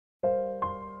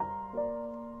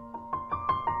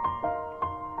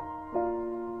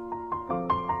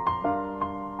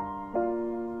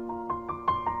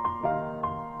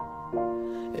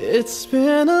It's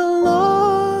been a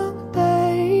long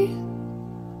day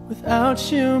without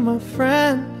you, my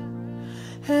friend,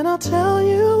 and I'll tell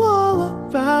you all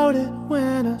about it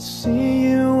when I see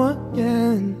you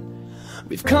again.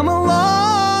 We've come a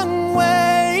long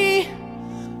way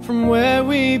from where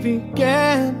we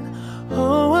began.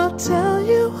 Oh, I'll tell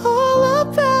you all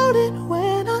about it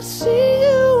when I see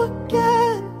you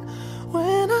again.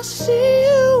 When I see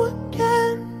you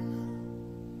again.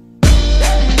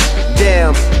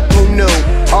 Damn, who knew?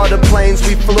 All the planes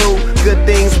we flew, good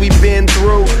things we've been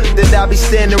through, that I'll be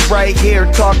standing right here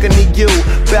talking to you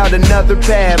about another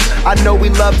path. I know we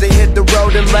love to hit the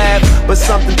road and laugh, but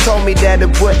something told me that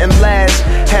it wouldn't last.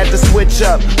 Had to switch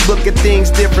up, look at things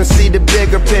different, see the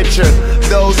bigger picture.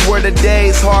 Those were the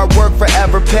days, hard work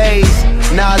forever pays.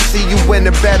 Now I see you in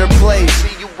a better place.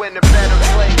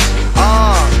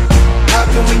 How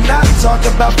can we not talk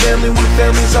about family when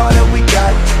family's all that we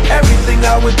got? Everything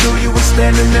I would do, you were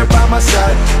standing there by my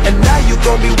side, and now you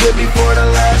gon' be with me for the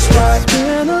last ride. It's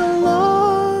been a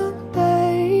long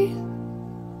day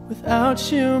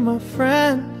without you, my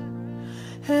friend,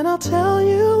 and I'll tell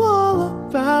you all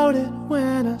about it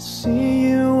when I see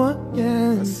you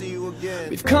again.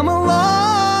 We've come a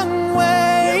long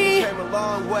way,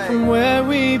 from where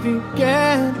we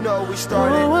began. You know we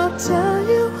started. Oh, I'll tell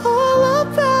you all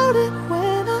about it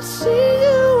when I see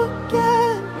you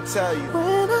again. Tell you.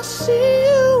 When I see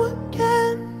you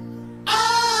again.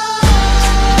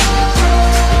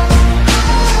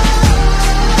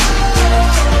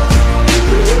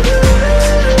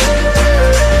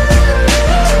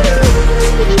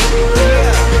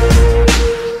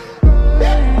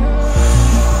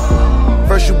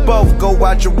 First you both go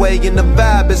out your way and the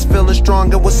vibe is feeling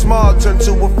strong. It was small, turn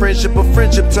to a friendship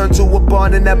turn to a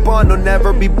bond, and that bond will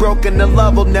never be broken. The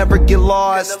love will never get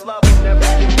lost.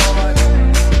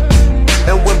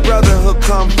 And when brotherhood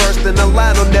come first, then the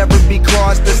line will never be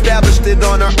crossed. Established it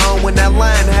on our own when that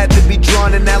line had to be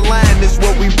drawn, and that line is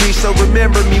what we reach. So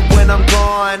remember me when I'm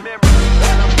gone.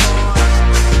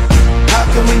 How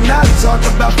can we not talk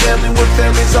about family when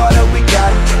family's all that we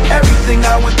got? Everything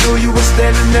I went through, you were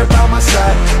standing there by my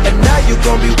side, and now you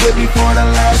gon' be with me for the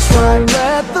last ride.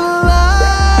 Let the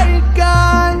light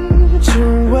guide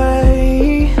your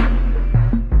way.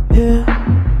 Yeah.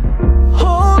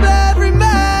 Hold every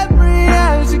memory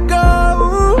as you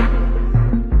go,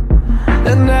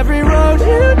 and every road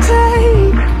you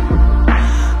take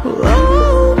will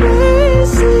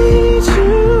always lead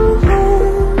you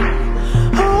home.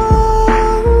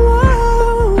 Oh,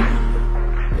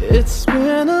 it's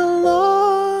been a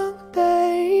long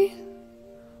day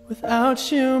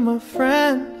without you, my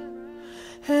friend,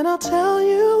 and I'll tell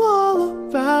you all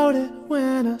about it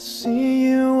when I see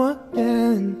you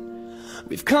again.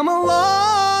 We've come a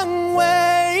long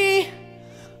way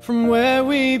from where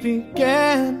we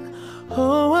began.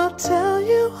 Oh, I'll tell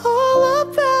you all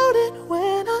about it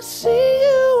when I see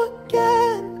you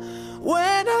again.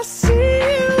 When I see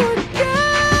you again.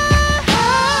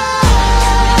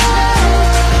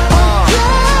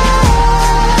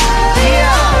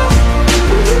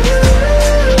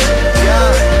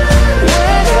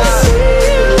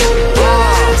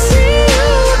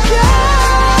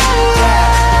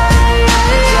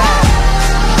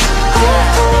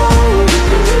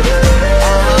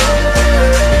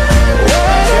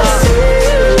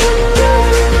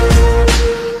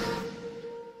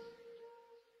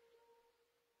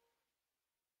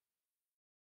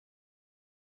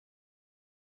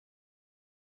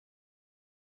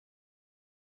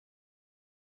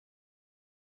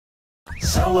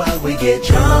 So what, we get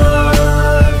drunk,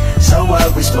 so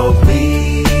what, we smoke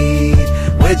weed,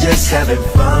 we're just having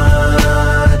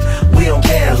fun, we don't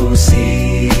care who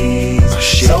sees.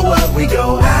 So what, we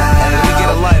go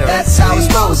out, that's how it's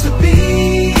supposed to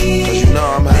be. 'Cause you know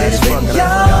I'm high as fuck, living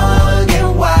young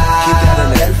and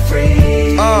wild and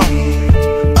free.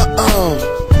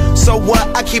 So what?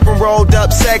 I keep them rolled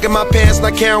up, sagging my pants,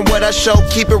 not caring what I show.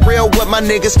 Keep it real with my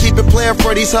niggas, keep it playing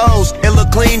for these hoes. It look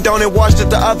clean, don't it? Washed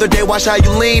it the other day, watch how you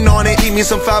lean on it. Keep me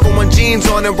some 501 jeans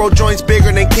on and roll joints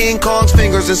bigger than King Kong's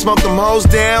fingers, and smoke them hoes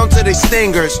down to they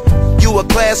stingers. You a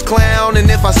class clown, and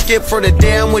if I skip for the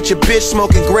damn with your bitch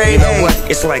smoking grade A. You know what?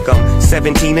 It's like I'm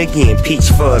 17 again,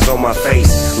 peach fuzz on my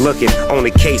face. Looking on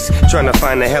the case, trying to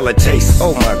find a hella taste.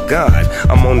 Oh my God,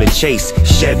 I'm on the chase.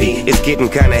 Chevy, it's getting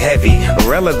kinda heavy.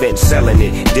 Irrelevant, selling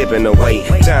it, dipping away.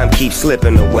 Time keeps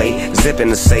slipping away. Zipping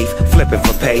the safe, flipping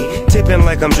for pay. Tipping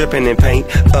like I'm dripping in paint.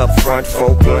 Up front,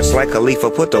 4 blunts like Khalifa,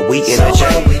 put the wheat in the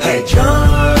chain. We get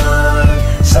drunk,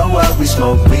 so what, we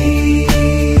smoke weed,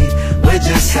 we're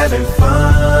just having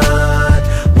fun,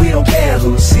 we don't care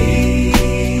who sees.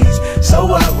 So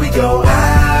what, we go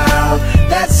out,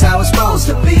 that's That's how it's supposed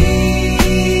to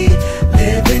be.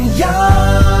 Living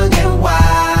young and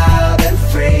wild and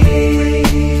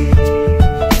free.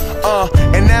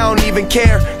 And I don't even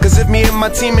care, cause if me and my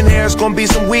team in here, it's gonna be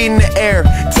some weed in the air.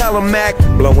 Tell 'em, Mac.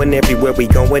 Blowing everywhere we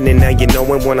going, and now you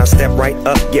knowin' when I step right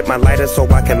up. Get my lighter so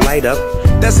I can light up.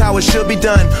 That's how it should be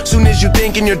done. Soon as you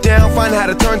thinkin' you're down, find how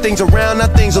to turn things around. Now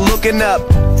things are looking up.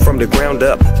 From the ground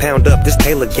up, pound up this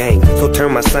Taylor gang. So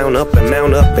turn my sound up and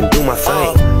mount up and do my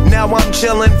thing. Now I'm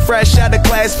chillin', fresh out of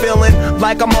class, feelin'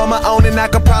 like I'm on my own and I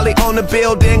could probably own a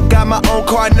building. Got my own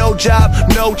car, no job,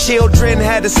 no children.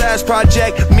 Had a size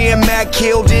project, me and Mac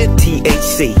killed it.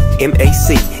 THC,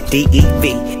 MAC,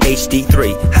 DEV,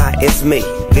 HD3, hi, it's me.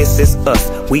 This is us.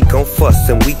 We gon' fuss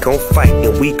and we gon' fight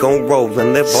and we gon' roll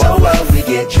and live So all what, we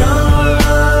get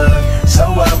drunk, so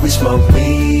what, we smoke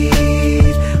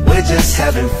weed. We're just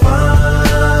having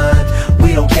fun,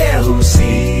 we don't care who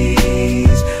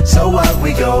sees. So what,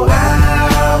 we go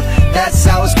out, that's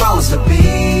how it's supposed to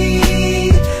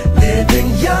be. Living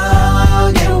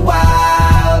young and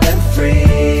wild and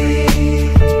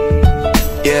free.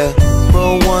 Yeah,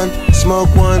 roll one,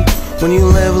 smoke one. When you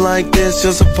live like this,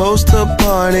 you're supposed to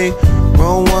party.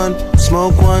 Roll one,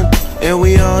 smoke one, and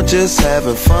we all just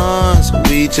having fun. So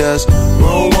we just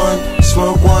roll one,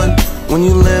 smoke one. When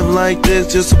you live like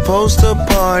this, you're supposed to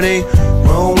party.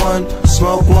 Roll one,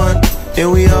 smoke one,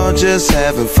 and we all just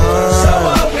having fun. So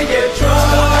what, we get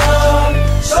drunk,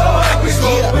 so what, we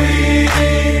smoke weed.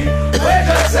 We're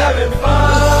just having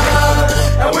fun,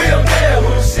 and we don't care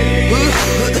who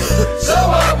sees. So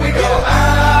what, we go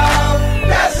out,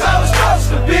 that's how it's supposed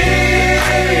to be.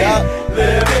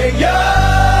 Living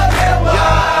young and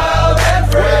wild and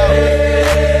free.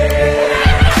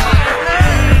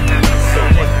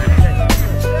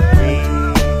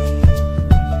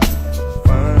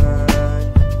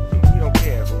 We don't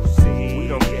care who sees. We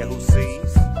don't care who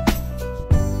sees.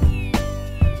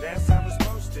 That's how it's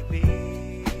supposed to be.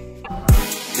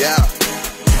 Yeah.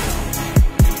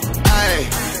 Ay.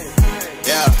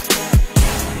 Yeah.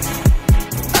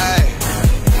 Ay.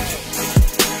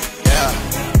 Yeah.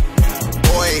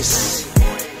 Boys.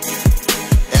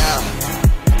 Yeah.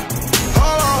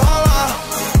 Hold on, hold on.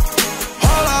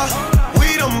 Hold on. We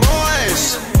them boys.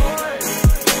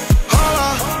 Hold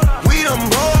on. We them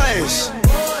boys.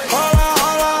 Hold on,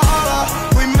 hold on, hold on.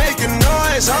 We making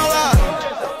noise. Hold on.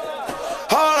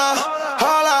 Hold on.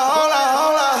 Hold on, hold on,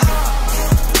 hold on.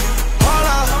 Hold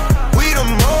on. We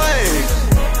them boys.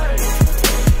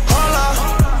 Hold on.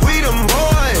 We them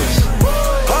boys.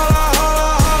 Hold on, hold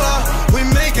on, hold on. We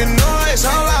making noise.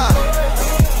 Hold on.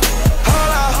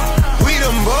 Hold on. We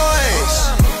them boys.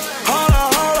 Hold on,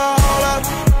 hold on, hold on.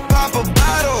 Pop a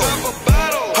bottle.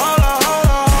 Hold on, hold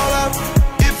on, hold on.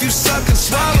 If you suck and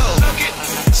swallow.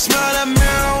 Smell that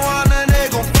marijuana, they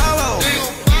gon' follow.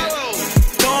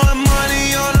 Throwing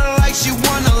money on her like she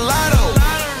won a lotto.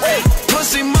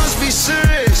 Pussy must be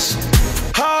serious.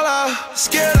 Hold up,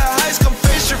 scared of heights, come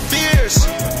face your fears.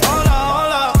 Hold up,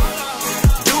 hold up.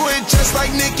 Do it just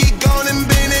like Nicki, gone and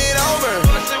bend it over.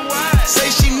 Say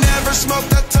she never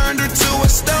smoked, I turned her to a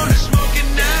stoner.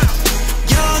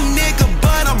 Young nigga,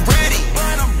 but I'm ready.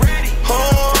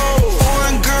 Oh,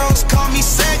 foreign girls call me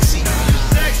sexy.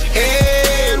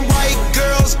 And white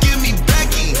girls give me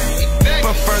Becky.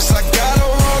 But first I gotta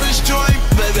roll this joint,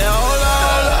 baby, hold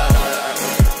on.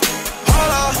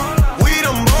 Hold on, we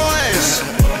them boys.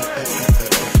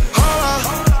 Hold on,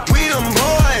 we them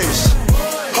boys.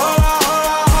 Hold on, hold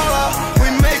on, hold on. We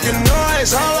making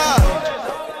noise, hold on.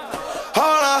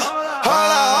 Hold on,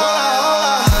 hold on, hold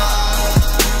on, hold on.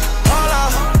 Hold on,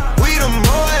 we them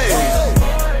boys.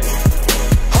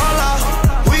 Hold on,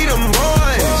 we them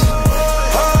boys.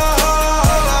 Hold on,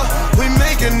 hold on, we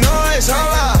making noise,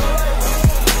 hold on.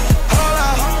 Hold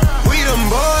on, we them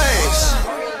boys.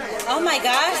 Oh my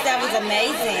gosh, that was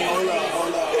amazing.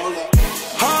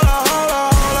 Hold on, hold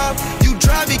on, hold on. You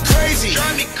drive me crazy.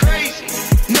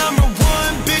 Number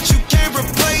one, bitch, you can't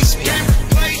replace me.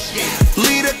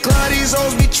 Lead a cloud, these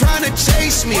hoes be trying to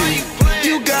chase me.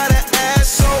 You got an ass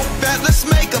so fat, let's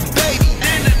make a baby.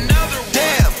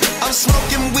 Damn, I'm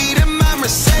smoking weed in my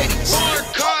Mercedes.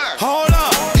 Hold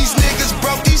on, these niggas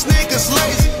broke, these niggas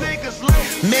lazy.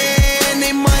 Man,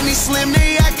 they money slim,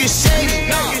 they acting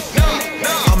shady.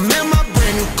 I'm in my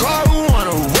brand new car, who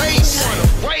wanna race?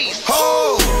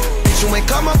 Oh, bitch, you ain't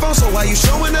call my phone, so why you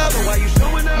showing up?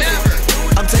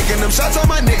 I'm taking them shots on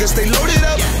my niggas, they loaded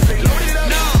up.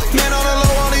 Man, on the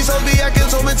low, all these hoes be acting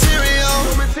so material.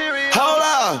 Hold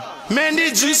up, man,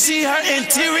 did you see her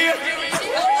interior?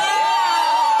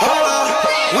 Hold up,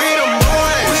 we them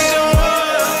boys.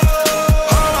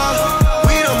 Hold up,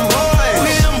 we them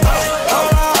boys.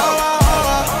 Hold up, hold up, hold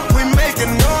up. We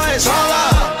making noise.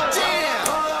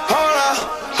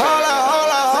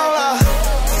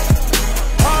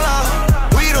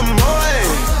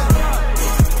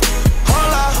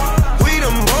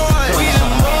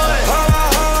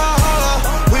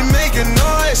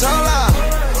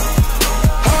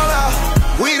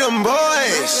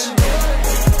 boys.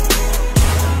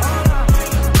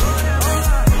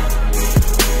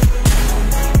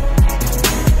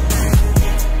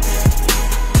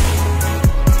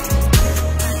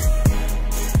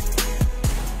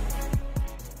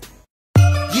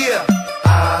 Yeah,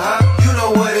 you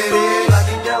know what it is. Black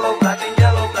and yellow, black and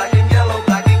yellow, black and yellow,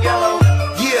 black and yellow.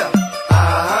 Yeah,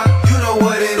 you know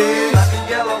what it is. Black and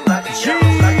yellow, black and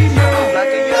yellow, black and yellow,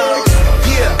 black and yellow.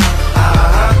 Yeah,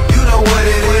 you know what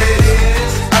it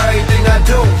is. Everything I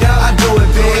do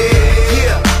it big.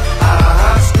 Yeah,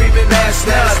 screaming that's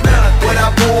done. When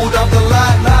I pulled off the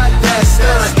lot, that's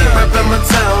done. Reppin' my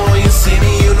town, when you see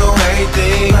me, you know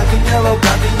everything. Black and yellow,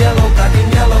 black and yellow, black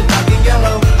and yellow, black and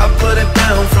yellow. I put it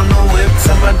down from the whip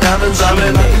to my diamonds. I'm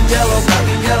in black and yellow, black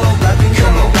and yellow, black and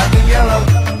yellow, black and yellow.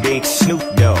 Big Snoop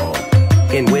Dogg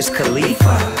and Wiz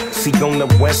Khalifa. See, on the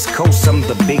West Coast, I'm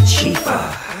the big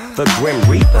chiefer, the Grim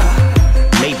Reaper.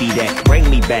 Maybe that bring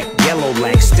me back. Yellow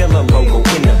lack, still a logo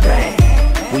in the bag.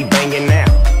 We banging out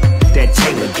that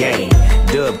Taylor game.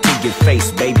 Dub to your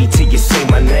face, baby, till you say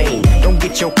my name. Don't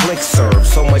get your click served.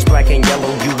 So much black and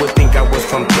yellow, you would think I was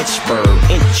from Pittsburgh.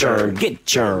 Inchurn, get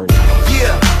churned.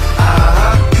 Yeah,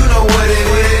 you know what it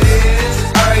is.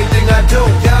 Everything I do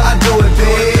it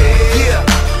big. Yeah,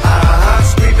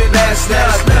 screaming that's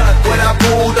done. When I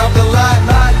pulled off the lot,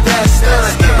 that's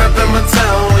done. Reppin' my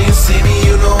town, when you see me,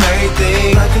 you know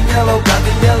everything. Black and yellow, black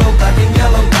and yellow, black and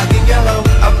yellow, black and yellow.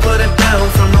 I put it down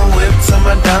from the whip to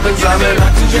my diamonds. I'm in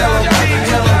black and yellow, black and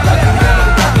yellow, black and yellow,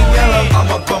 black and yellow. I'm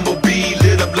a bumblebee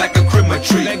lit up like a Christmas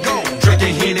tree.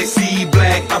 Drinking Hennessy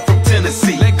black, I'm from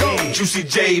Tennessee. Juicy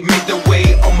J made the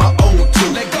way on my own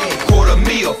too. Quarter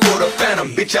meal for the phantom,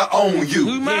 bitch, I own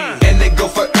you. And they go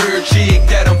for her chick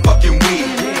that I'm fucking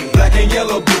with. Black and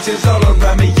yellow bitches all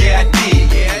around me, yeah I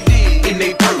did. In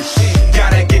they purse,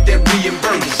 gotta get that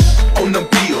reimbursed on them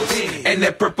bills. And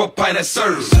that purple pint of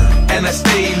serves. And I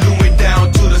stay Louis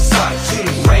down to the socks.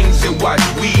 Rings and watch,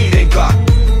 weed and Glock.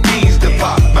 Beans to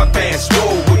pop, my pants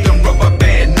swole with them rubber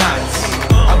band knots.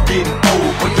 I'm getting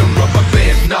old with them rubber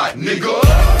bands not, nigga.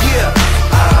 Yeah,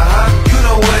 you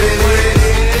know what it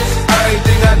is.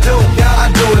 Everything I do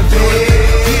it big.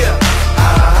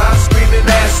 Yeah, screaming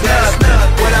that's done.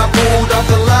 When I pulled off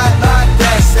the lot,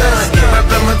 that's done.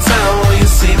 Reppin' my town, when you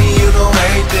see me, you know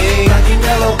everything. Black and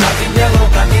yellow, black and yellow,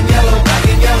 black and yellow, black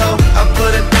and yellow. I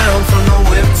put it down from the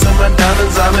whip to my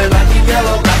diamonds. I'm in black and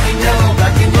yellow, black and yellow,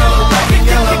 black and yellow, black and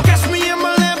yellow. You catch me in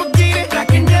my Lamborghini,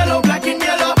 black and yellow, black and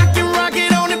yellow. I can rock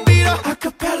it on the beat,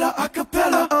 acapella,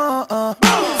 acapella.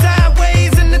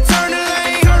 Sideways in the turning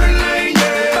lane,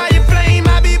 yeah. Fire flame,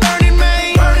 I be burning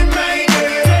main,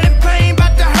 yeah. Tell the pain,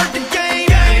 bout to hurt the game.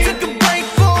 Took a break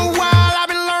for a while, I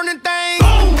been learning things.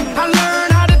 I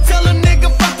learned how to tell a nigga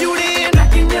fuck you then.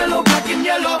 Black and yellow, black and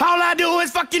yellow. All I do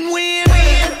is fucking win.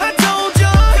 I told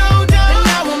you, and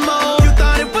now I'm on. You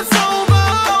thought it was over,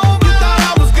 you thought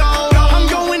I was gone. I'm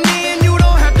going in, you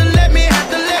don't have to let me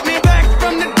back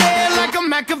from the dead like a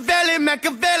Machiavelli.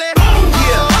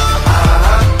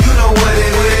 You know what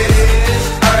it is.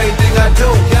 Everything I do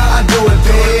it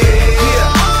big.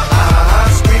 Yeah,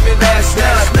 screaming that's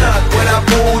done. When I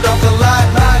pulled off the lot,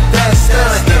 that's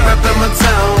done. Reppin' my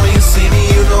town, when you see me,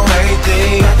 you know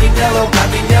everything. Black and yellow,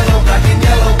 black and yellow, black and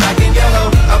yellow, black and yellow.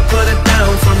 I put it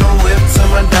down from the whip to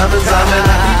my diamonds. I'm in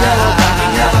black and yellow, black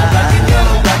and yellow, black and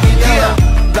yellow, black and yellow.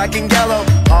 Black and yellow,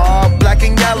 all black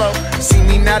and yellow. See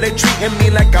me now, they treating me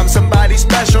like I'm somebody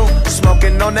special.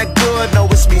 Smoking on that good, know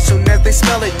it's me soon as they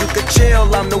smell it. You could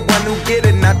chill, I'm the one who get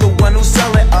it, not the one who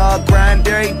sell it. Grind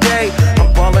every day,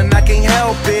 I'm ballin', I can't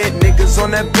help it. Niggas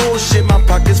on that bullshit, my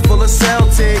pockets full of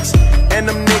Celtics. And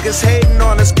them niggas hating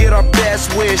on us, get our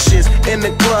best wishes. In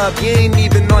the club, you ain't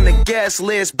even on the guest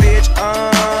list, bitch.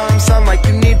 Sound like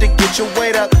you need to get your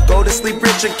weight up. Go to sleep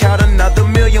rich and count another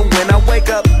million when I wake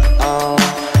up.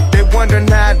 They wondering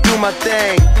how I do my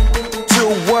thing.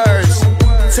 2 words,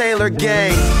 Taylor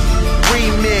gang,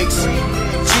 remix,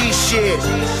 G-shit.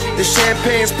 The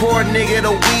champagne's poured, nigga,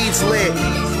 the weed's lit.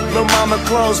 Lil' mama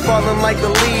clothes falling like the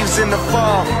leaves in the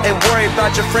fall. Ain't worry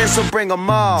about your friends, so bring them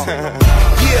all.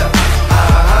 Yeah,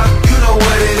 you know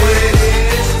what it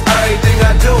is. Everything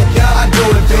I do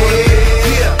it big.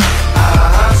 Yeah,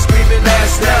 screaming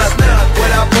that's done.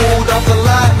 When I pulled off the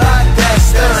lot,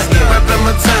 that's done. Reppin'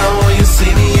 my town, when you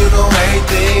see me, you know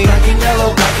everything. Black and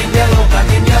yellow, black and yellow, black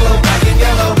and yellow, black and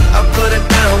yellow. I put it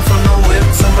down from the whip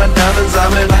to my diamonds.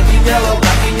 I'm in black and yellow,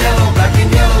 black and yellow, black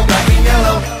and yellow, black and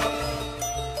yellow.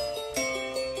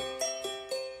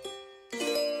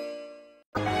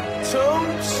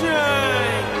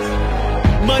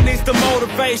 Money's the the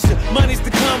motivation, money's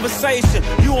the conversation.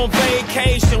 You on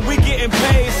vacation, we getting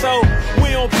paid, so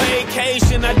we on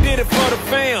vacation. I did it for the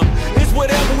fam. It's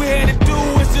whatever we had to do,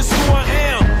 it's just who I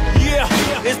am. Yeah,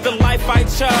 it's the life I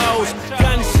chose.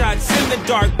 Gunshots in the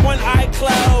dark, one eye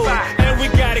closed, and we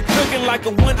got it cooking like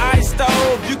a one-eye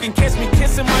stove. You can catch me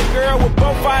kissing my girl with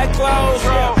both eyes closed.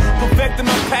 Yeah, perfecting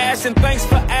my passion, thanks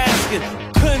for asking.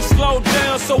 Couldn't slow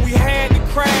down, so we had to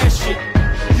crash it.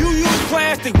 You use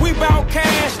plastic, we bout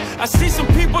cash. I see some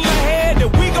people ahead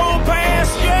that we gon' pass,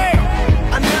 yeah.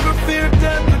 I never fear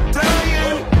death or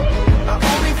dying. I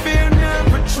only fear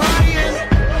never trying.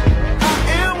 I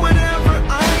am whatever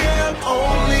I am.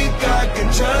 Only God can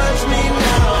judge me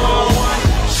now. One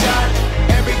shot,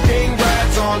 everything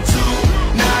rides on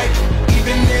tonight.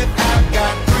 Even if I've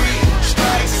got 3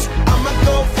 strikes, I'ma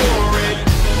go for it.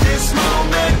 This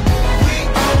moment, we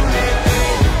own it.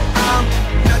 I'm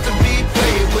not to be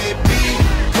played with,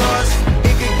 because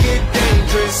it can get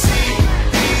dangerous. See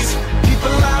these people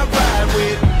I ride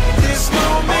with. This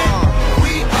moment,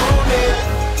 we own it.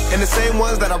 And the same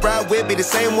ones that I ride with be the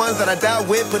same ones that I die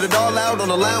with. Put it all out on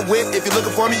the line with. If you're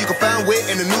looking for me, you can find wit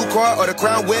in a new car or the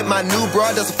crown with. My new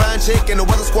broad does a fine chick in the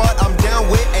weather squad. I'm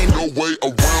down with, ain't no way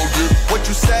around it. What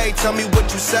you say, tell me what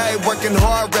you say. Working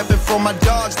hard, repping for my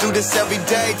dogs. Do this every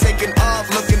day, taking off,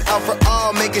 looking out for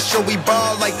all, making sure we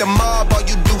ball like the mob. All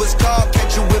you do is call,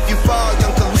 catch you if you fall.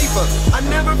 Young Khalifa. I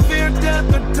never fear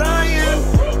death or dying.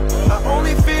 I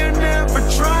only fear never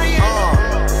trying.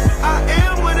 I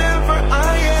am whatever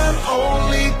I am.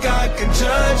 Only God can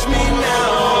judge me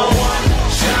now. One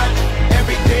shot,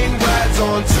 everything rides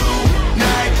on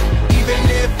tonight. Even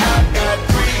if I've got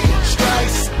 3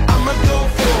 strikes, I'ma go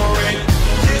for it.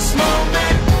 This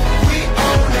moment, we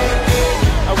own it.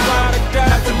 I ride or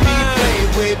die Not to be played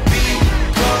with,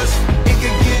 because it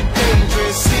can get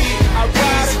dangerous. See, I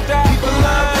ride or die people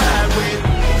I ride with.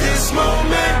 This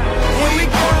moment, we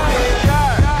own it.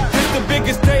 This the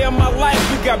biggest day of my life,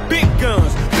 we got big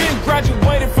guns. Been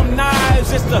graduated from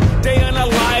knives, it's the day of the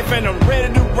life and I'm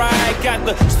ready to ride. Got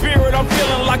the spirit, I'm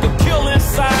feeling like a kill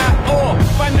inside.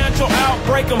 Financial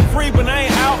outbreak, I'm free but I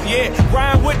ain't out yet.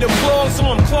 Ride with the plug so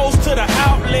I'm close to the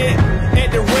outlet.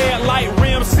 At the red light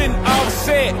rim sitting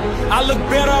offset. I look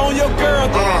better on your girl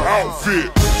than an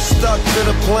outfit. Stuck to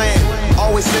the plan.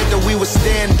 Always said that we would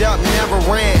stand up, never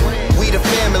ran. We the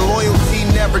fam and loyalty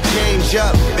never change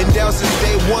up. Been down since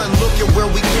day one, look at where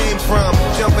we came from.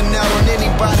 Jumping out on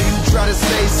anybody who try to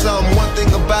say something. One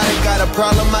thing about it, got a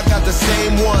problem, I got the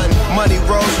same one. Money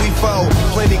rolls, we fold.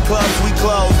 Plenty clubs, we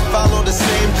close. Follow the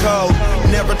same code.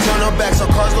 Never turn our backs, our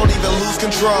cars don't even lose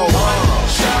control.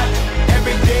 Shot,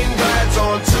 everything rides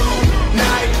on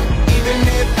tonight. Even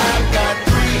if I've got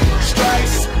 3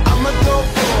 strikes, I'ma go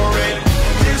for it.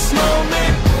 This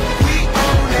moment, we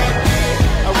own it.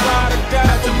 I ride or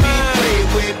die Not to be played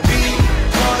with,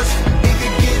 because it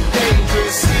can get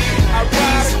dangerous. See, I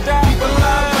ride or die people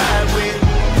I ride with.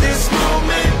 This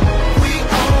moment, we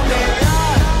own it.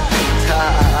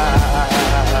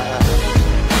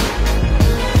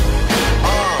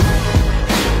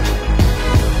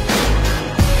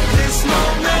 This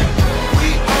moment, we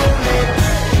own it.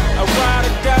 I ride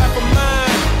or die for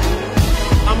mine.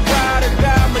 I'm ride or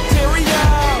die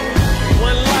material.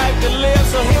 One life to live,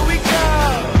 so here we go.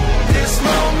 This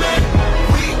moment,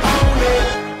 we own it.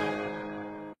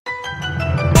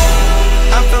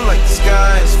 I feel like the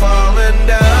sky is falling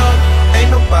down.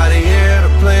 Ain't nobody here to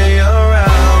play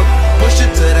around. Push it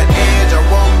to the edge, I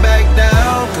won't back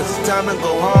down. Cause it's time to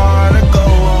go hard or go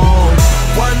home.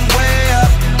 One way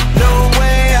up, no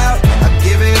way out. I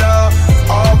give it all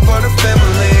for the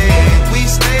family. We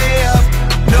stay up,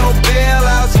 no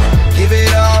bailouts. Give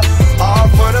it all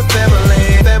for the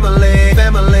family. Family,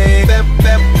 family,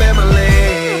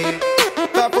 family.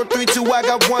 5, 4, 3, 2, I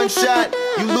got one shot.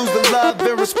 You lose the love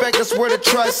and respect, that's where the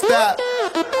trust stop.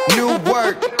 New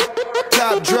work,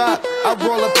 top drop. I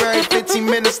roll up every 15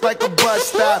 minutes like a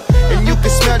bus stop. And you can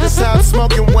smell just how I'm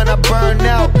smoking when I burn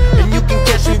out. And you can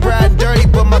catch me riding dirty,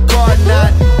 but my car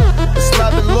not. It's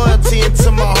love and loyalty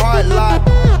into my heart lot.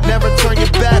 Never turn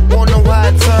your back, won't know how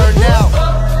it turned out.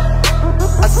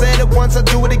 I said it once, I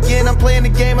do it again. I'm playing the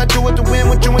game, I do it to win.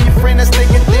 With you and your friend that's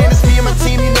thinking thin. It's me and my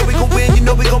team, you know we gon' win. You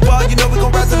know we gon' ball, you know we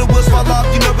gon' rise to the wheels fall off.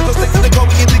 You know we gon' stick to the goal,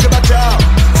 we can think about y'all.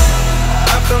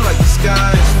 I feel like the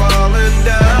sky is falling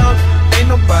down. Ain't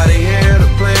nobody here to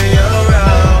play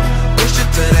around. Push it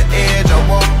to the edge, I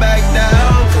won't back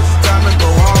down. Cause it's time to go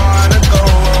hard or go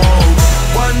home.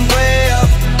 One way up,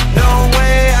 no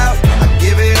way out. I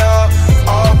give it all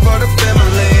for the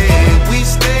family. We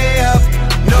stay up,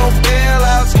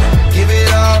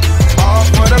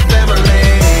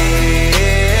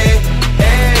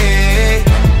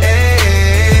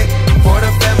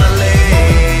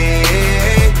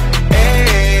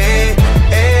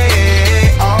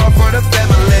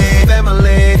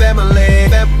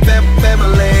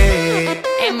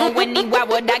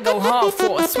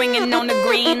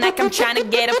 trying to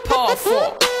get a paw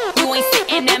for. You ain't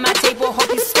sitting at my table, hope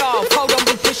you starve. Hold on,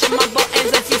 be pushing my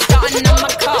buttons as you starting on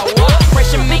my car. What?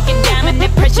 Pressure make a diamond,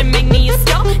 that pressure make me a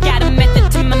star. Got a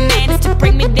method to my madness to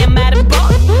bring me down by the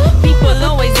bar. People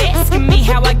always asking me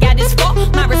how I got this far.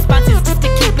 My response is just to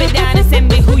keep it honest and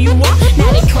be who you are.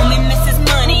 Now they call me Mrs.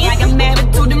 Money, I got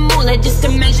married to the moolah. Just to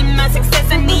measure my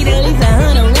success, I need at least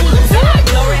 100 rulers.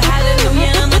 Glory,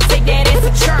 hallelujah, I'ma take that as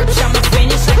a church. I'ma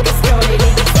finish like I started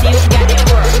it, still got that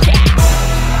work.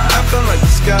 I feel like the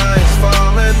sky is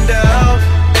falling down.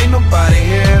 Ain't nobody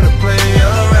here to play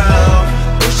around.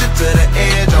 Push it to the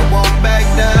edge, I won't back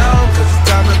down. Cause it's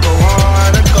time to go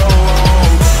hard and go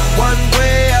home. One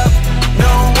way up,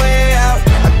 no way out.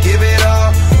 I give it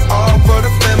all for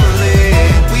the family.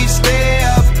 We stay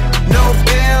up, no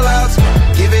bailouts.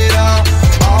 Give it all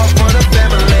for the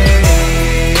family.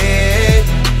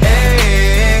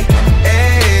 Hey,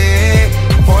 hey,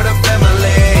 for the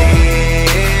family.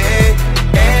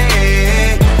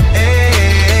 Hey,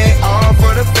 hey, all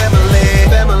for the family.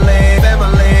 Family,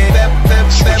 family,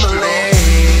 family.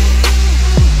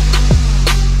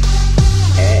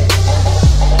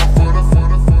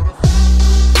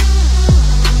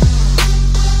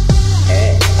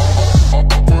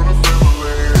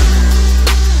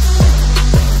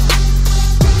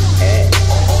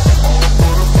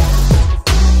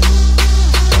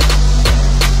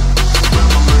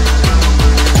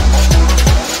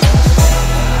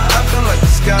 I feel like the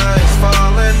sky is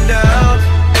falling down.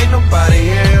 Ain't nobody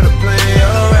here to play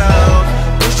around.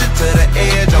 Push it to the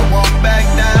edge, I won't back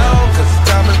down. Cause it's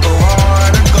time to go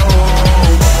hard and go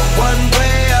home. One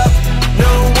way up,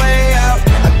 no way out.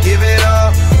 I give it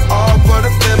all for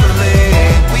the family.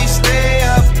 We stay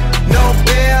up, no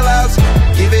bailouts.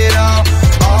 Give it all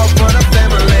for the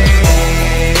family.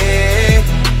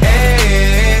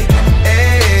 Hey,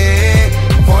 hey,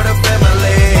 for the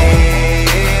family.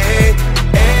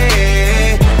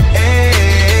 Hey,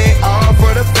 hey, all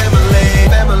for the family.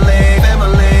 Family,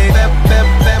 family,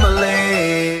 family.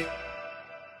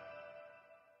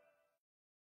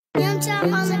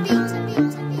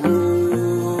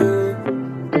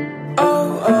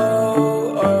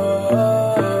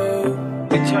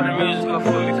 Turn the music up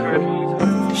for me, Chris.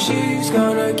 She's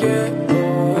gonna get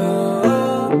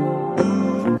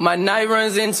my night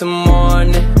runs into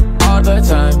morning all the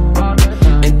time.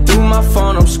 And through my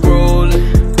phone I'm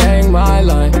scrolling, bang my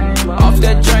line. Off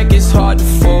that drink it's hard to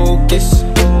focus.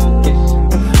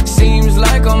 Seems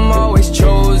like I'm always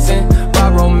chosen by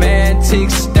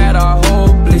romantics that are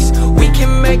hopeless. We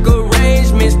can make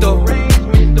arrangements though.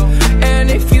 And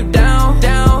if you down,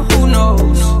 who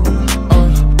knows?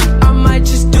 I might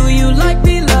just do you like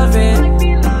beloved,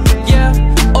 yeah,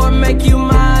 or make you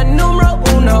my numero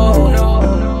uno.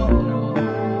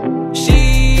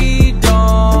 She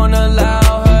don't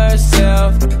allow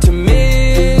herself to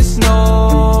miss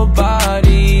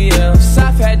nobody else.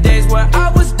 I've had days where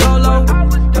I was dolo,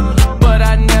 but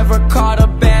I never caught a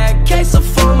bad case of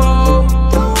FOMO.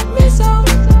 Don't miss out.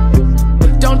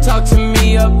 Don't talk to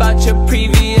me about your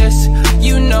previous.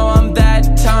 You know I'm that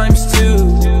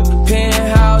 ×2.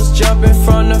 Penthouse jumping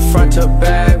from the front to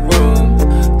back room.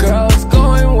 Girls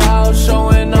going wild,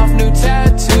 showing off new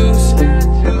tattoos.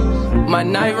 My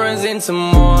night runs into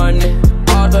morning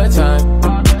all the time.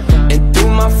 And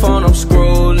through my phone I'm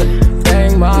scrolling,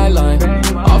 bang my line.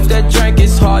 Off that drink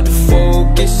it's hard to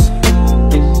focus.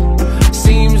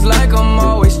 Seems like I'm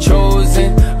always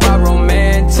chosen by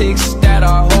romantics that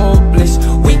are hopeless.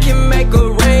 We can make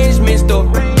arrangements though.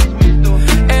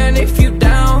 And if you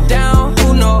down,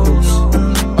 who knows?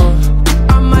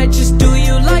 I might just do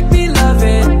you like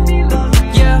beloved,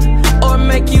 yeah, or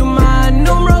make you my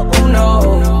numero uno.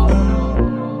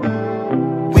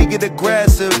 We get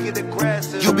aggressive,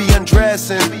 you be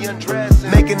undressing,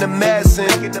 making a mess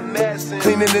and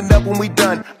cleaning it up when we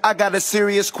done. I got a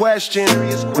serious question.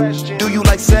 Do you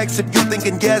like sex? If you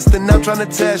thinking yes, then I'm trying to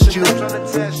test you.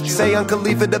 Say Wiz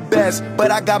Khalifa the best,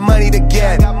 but I got money to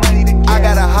get. I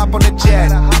gotta hop on the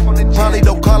jet. Probably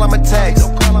don't call, I'ma text.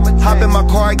 Hop in my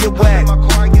car, get wet.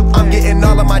 I'm getting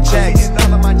all of my checks.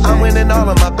 I'm winning all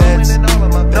of my bets.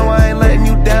 No, I ain't letting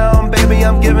you down, baby.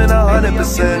 I'm giving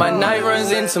 100%. My night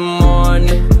runs into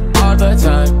morning all the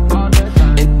time.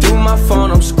 And through my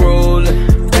phone I'm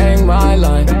scrolling, bang my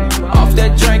line. Off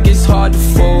that drink it's hard to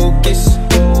focus.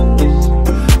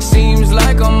 Seems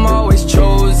like I'm always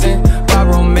chosen by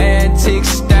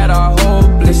romantics that are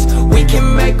hopeless. We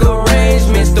can make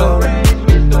arrangements though.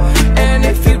 And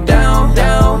if you down,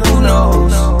 who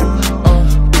knows?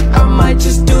 I might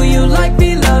just do you like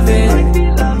beloved,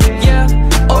 yeah,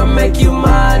 or make you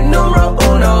my numero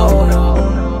uno.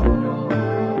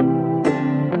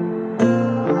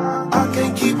 I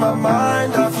can't keep my mind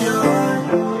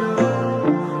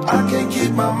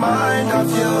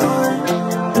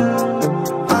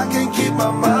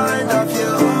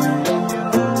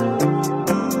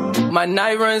My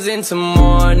night runs into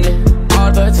morning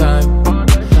all the time,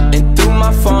 and through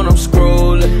my phone I'm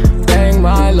scrolling, bang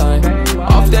my line.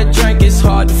 Off that drink it's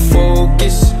hard to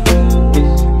focus.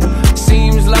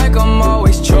 Seems like I'm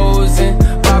always chosen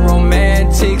by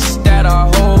romantics that are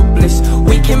hopeless.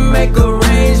 We can make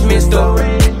arrangements though,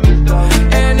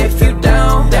 and if you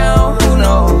down, who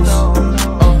knows?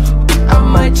 I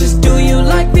might just do you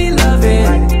like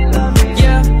beloved,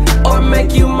 yeah, or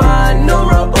make you mine,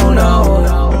 numero uno.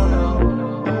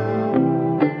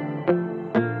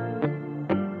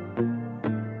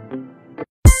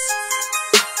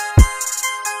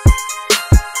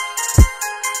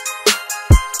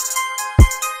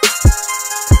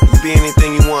 Be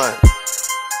anything you want.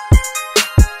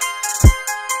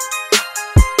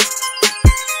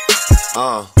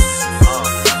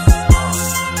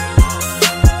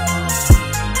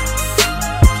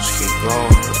 Just keep going,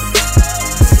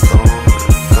 going.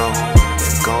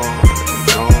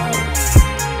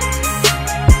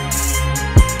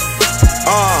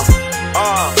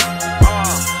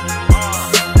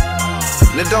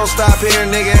 Now don't stop here,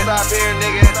 nigga.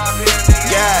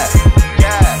 Yeah.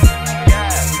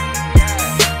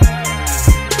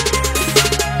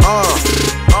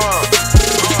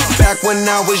 Back when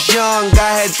I was young,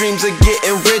 I had dreams of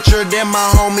getting richer. Then my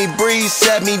homie Breeze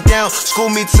set me down,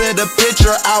 schooled me to the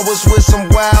picture. I was with some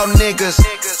wild niggas,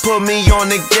 put me on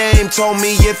the game. Told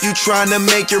me if you tryna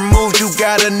make your move, you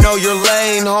gotta know your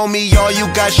lane. Homie, all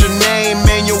you got your name,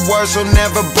 and your words will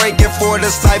never break it. For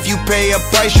this life you pay a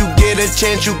price, you get a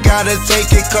chance, you gotta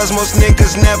take it. Cause most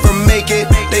niggas never make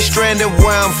it, they stranded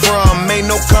where I'm from.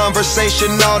 Ain't no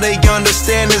conversation, all they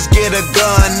understand is get a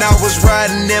gun. I was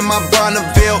riding in my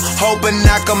Bonneville, hoping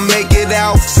I can make it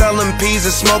out, selling peas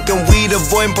and smoking weed,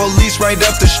 avoiding police right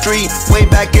up the street. Way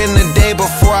back in the day,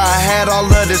 before I had all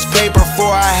of this paper,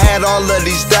 before I had all of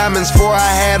these diamonds, before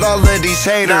I had all of these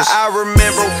haters. Now I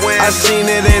remember when I seen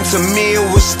it, and to me it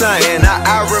was stunting.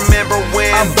 I remember when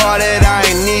I bought it, I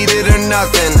ain't need it or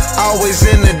nothing. Always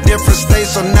in a different state,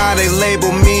 so now they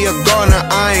label me a goner.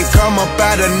 I ain't come up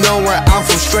out of nowhere, I'm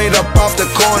from straight up off the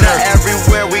corner. Now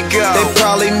everywhere we go, they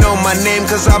probably know my name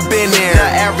cause I've been there.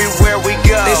 Now everywhere we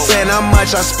go, they said how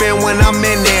much I spend when I'm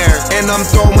in there. And I'm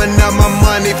throwing up my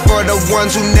money for the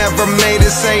ones who never made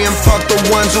it, saying fuck the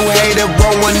ones who hate it.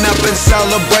 Rolling up and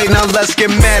celebrate, now let's get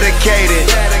medicated.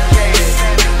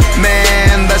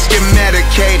 Man, let's get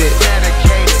medicated.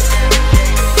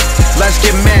 Let's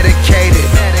get medicated.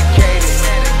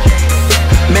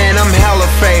 Man, I'm hella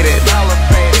faded.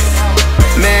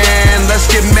 Man, let's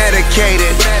get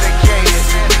medicated.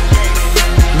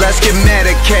 Let's get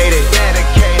medicated.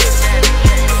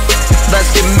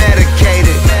 Let's get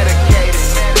medicated.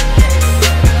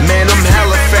 Man, I'm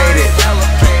hella faded.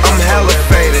 I'm hella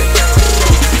faded.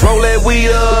 Roll that weed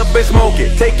up and smoke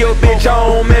it. Take your bitch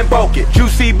home and poke it.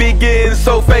 Juicy be getting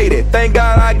so faded. Thank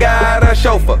God I got a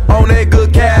chauffeur on that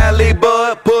good Cali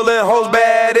bud, pulling hoes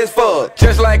bad as fuck.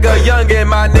 Just like a youngin',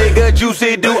 my nigga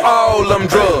Juicy do all them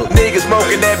drugs. Niggas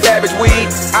smoking that Babbage weed,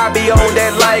 I be on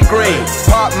that light green.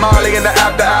 Pop Molly in the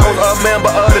after hours, a member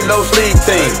of the no sleep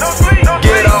team.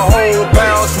 Get a whole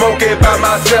pound, smoke it by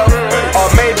myself, or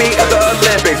maybe at the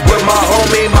Olympics with my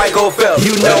homie Michael Phelps.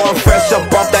 You know I'm fresh up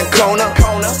off that corner,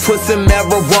 pussy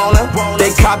marijuana. They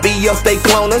copy us, they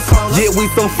clone us. Yeah, we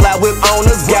some fly whip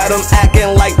owners. Got them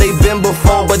acting like they been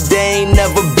before, but they ain't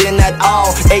never been at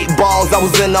all. 8 balls, I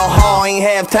was in the hall, ain't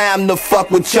have time to fuck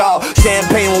with y'all.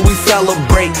 Champagne when we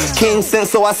celebrate, King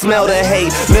sense so I smell the hate.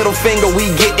 Middle finger, we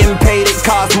getting paid. It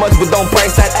costs much, but don't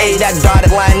price that A. That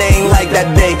dotted line ain't like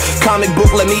that day. Comic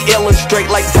book, let me illustrate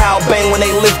like Pow Bang when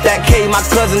they lift that K. My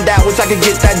cousin died, wish I could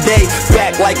get that day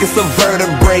back like it's a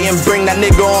vertebrae and bring that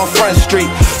nigga on Front Street.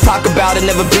 Talk about it,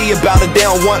 never be about it. They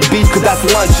don't want beef cause that's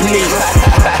lunch meat.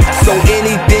 So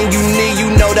anything you need, you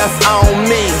know that's on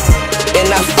me. And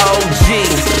that's OG,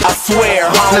 I swear,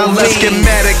 homie. Now let's get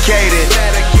medicated.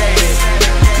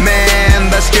 Man,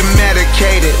 let's get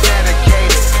medicated.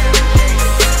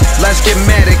 Let's get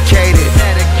medicated.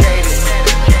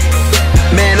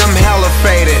 Man, I'm hella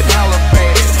faded.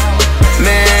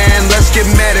 Man, let's get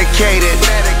medicated.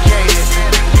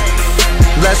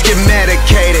 Let's get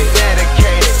medicated.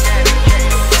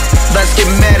 Let's get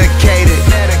medicated.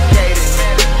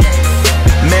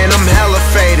 Man, I'm hella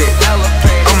faded.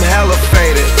 I'm hella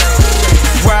faded.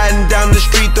 Riding down the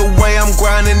street, the way I'm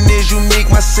grinding is unique.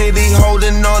 My city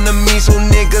holding on to me, so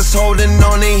niggas holding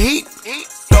on the heat.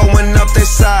 Throwing up their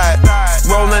side,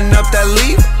 rolling up that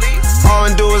leaf. All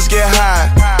I do is get high,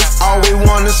 all we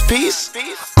want is peace.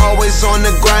 Always on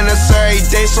the grind, that's every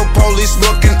day, so police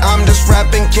looking. I'm just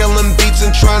rapping, killing beats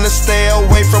and trying to stay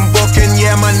away from booking.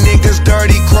 Yeah, my niggas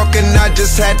dirty crook and I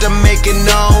just had to make it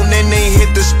known. And they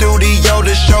hit the studio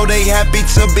to show they happy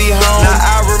to be home. Now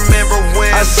I remember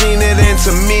when I seen it and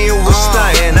to me it was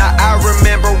stunning. Now I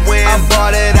remember when I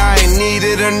bought it, I ain't need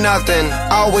it or nothing.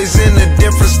 Always in a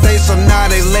different state, so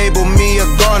now they label me a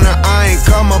goner. I ain't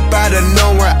come up out of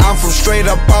nowhere, I'm from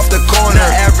straight up off the corner.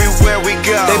 Now everywhere we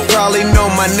go, they probably know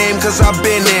my name cause I've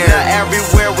been there. Now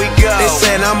everywhere we go, they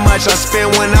saying how much I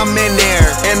spend when I'm in there.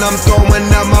 And I'm throwing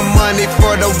up my money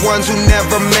for the ones who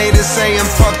never made it, saying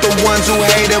fuck the ones who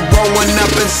hate it. Rolling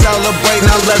up and celebrate,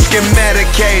 now let's get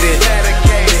medicated.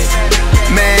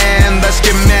 Man, let's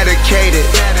get medicated.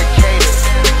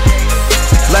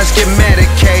 Let's get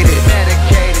medicated.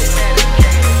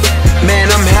 Man,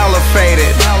 I'm hella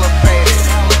faded.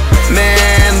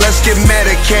 Man, let's get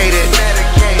medicated.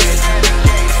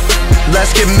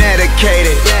 Let's get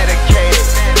medicated.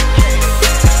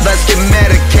 Let's get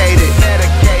medicated.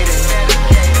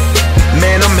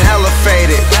 Man, I'm hella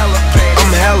faded.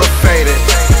 I'm hella faded.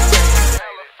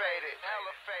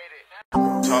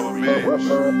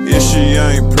 If she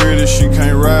ain't pretty, she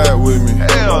can't ride with me.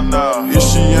 Hell no. If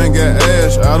she ain't got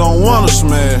ass, I don't wanna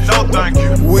smash. No thank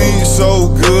you. Weed so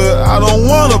good, I don't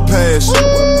wanna pass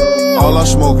it. All I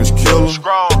smoke is killer.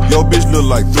 Yo bitch look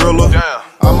like Thriller. Damn.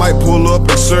 I might pull up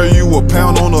and serve you a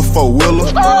pound on a 4-wheeler.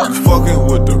 You fucking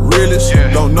with the realest,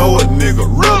 don't know a nigga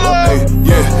realer. Hey,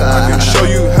 yeah, I can show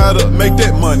you how to make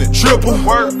that money triple.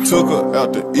 Took her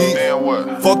out to eat,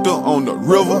 fucked her on the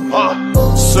river.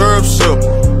 Serve simple,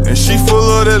 and she full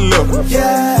of that liquor.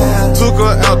 Took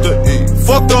her out to eat,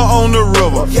 fucked her on the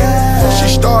river. She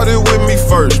started with me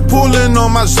first, pulling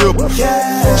on my zipper.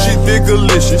 She thick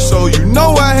delicious, so you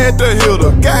know I had to hit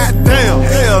her. Goddamn,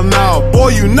 hell no, boy,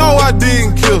 you know I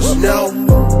didn't kiss her.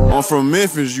 I'm from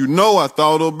Memphis, you know I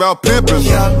thought about pimping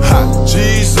her. Hot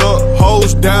G's up,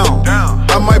 hoes down.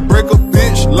 I might break a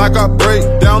bitch like I break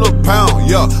down a pound.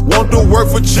 Yeah, want to work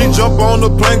for cheap, jump on the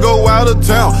plane, go out of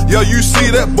town. Yeah, you see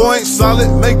that boy ain't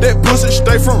solid, make that pussy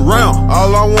stay from round.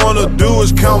 All I wanna do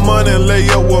is count money and lay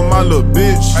up with my little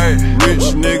bitch.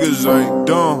 Rich niggas ain't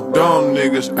dumb, dumb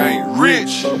niggas ain't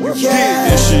rich.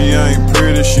 If she ain't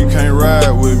pretty, she can't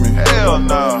ride with me. Hell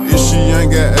no. If she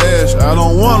ain't got ass, I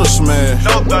don't wanna smash.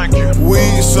 No thank you.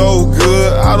 Weed so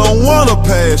good, I don't wanna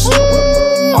pass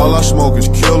it. All I smoke is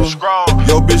killer.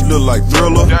 Yo bitch look like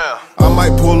Thriller. Damn. I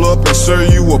might pull up and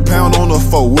serve you a pound on a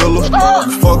 4-wheeler.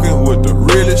 You fucking with the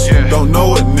realest, don't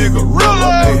know a nigga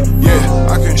realer. Hey, yeah,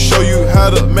 I can show you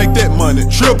how to make that money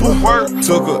triple.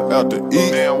 Took her out to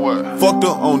eat, fucked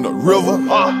her on the river.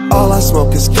 All I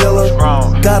smoke is killer.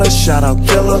 Got a shout out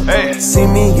killer. See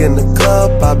me in the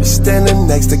club, I be standing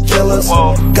next to killers.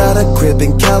 Got a crib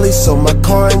in Cali, so my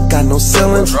car ain't got no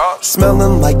ceilings.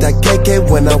 Smelling like that KK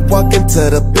when I walk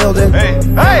into the building.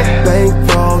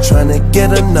 Bankroll, tryna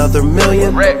get another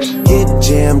million. Get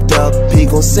jammed up, he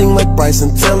gon' sing like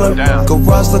Bryson Tiller.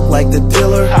 Garage look like the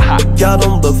dealer. Y'all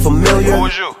don't look familiar.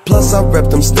 Plus I rep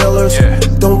them Stillers.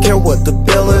 Don't care what the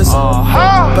bill is.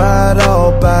 Buy it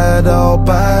all, buy it all,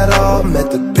 buy it all.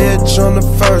 Met the bitch on the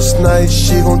first night,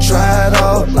 she gon' try it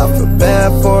all. I feel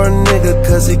bad for a nigga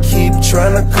cause he keep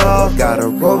tryna call. Got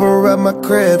her over at my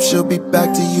crib, she'll be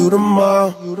back to you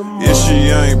tomorrow. If she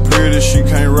ain't pretty, she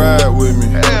can't ride with me.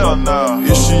 Hell no.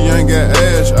 If she ain't got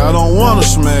ass, I don't wanna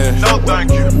smash. No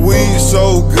thank you. Weed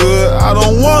so good, I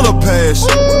don't wanna pass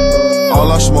it.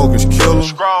 All I smoke is killer.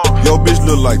 Yo bitch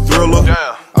look like Thriller. Damn.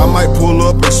 I might pull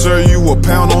up and serve you a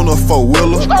pound on a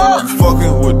 4-wheeler. You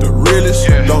fucking with the realest,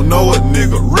 don't know a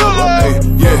nigga realer. Hey,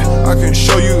 yeah, I can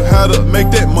show you how to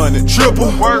make that money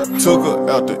triple. Took her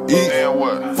out to eat,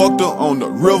 fucked her on the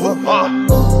river.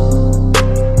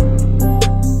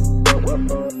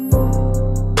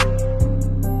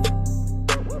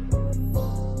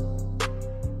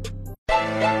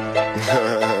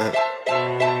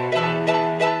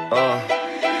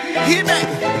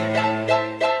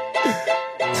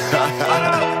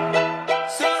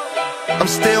 I'm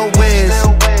still Wiz,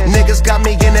 niggas got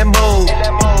me in that mood.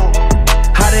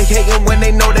 How they hating when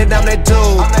they know that I'm that dude?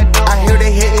 I hear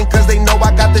they hating cause they know I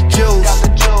got the juice.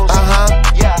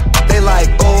 They like,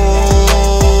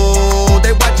 ooh,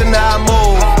 they watching how I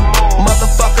move.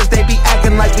 Motherfuckers, they be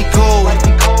acting like we cool.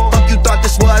 Fuck you thought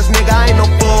this was, nigga, I ain't no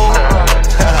fool.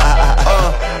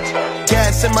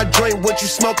 Gas in my joint, what you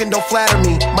smoking, don't flatter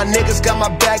me. My niggas got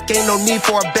my back, ain't no need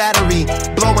for a battery.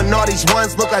 Blowing all these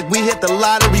ones, look like we hit the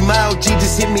lottery. My OG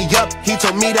just hit me up, he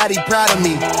told me that he proud of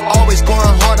me. Always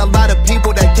going hard, a lot of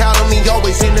people that count on me.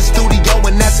 Always in the studio,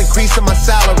 and that's increasing my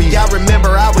salary. I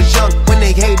remember I was young when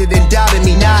they hated and doubted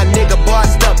me. Now a nigga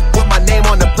bossed up, put my name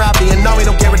on the property, and now we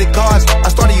don't care what it costs. I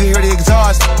started, you hear the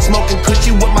exhaust, smoking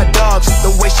cushy with my dogs.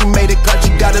 The way she made it cut,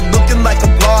 she got it looking like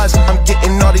applause. I'm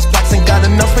getting all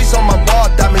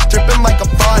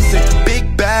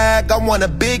want a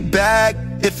big bag.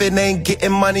 If it ain't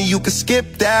getting money, you can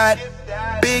skip that.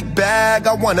 Big bag,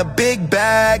 I want a big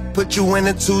bag. Put you in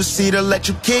a two-seater, let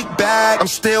you kick back. I'm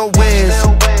still Wiz,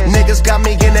 niggas got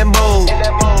me in that mood.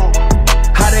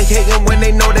 How they hating when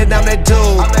they know that I'm that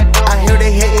dude? I hear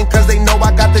they hating cause they know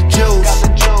I got the juice.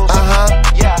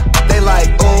 They like,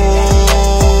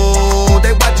 ooh,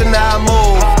 they watching how I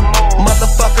move.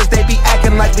 Motherfuckers, they be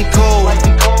acting like we cool.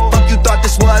 Fuck you thought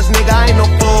this was, nigga, I ain't no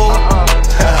fool.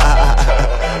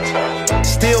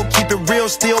 Still keep it real,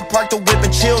 still park the whip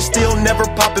and chill. Still never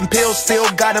popping pills, still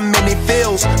got them in their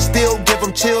feels. Still give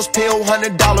them chills, pill,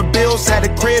 $100 bills. Had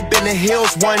a crib in the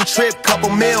hills, one trip, couple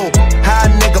mil. High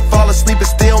nigga fall asleep and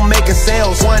still making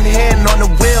sales. One hand on the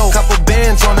wheel, couple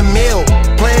bands on the mill.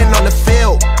 Playing on the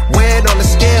field, weighed on the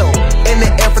scale. In the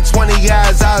air for 20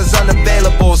 years, I was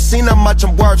unavailable. Seen how much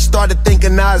I'm worth, started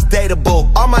thinking I was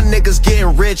dateable. All my niggas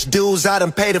getting rich, dudes, I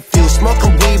done paid a few.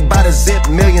 Smoking weed by the zip,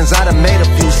 millions, I done made a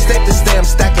few. Safe to stay, I'm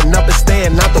stacking up and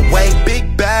staying out the way.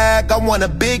 Big bag, I want a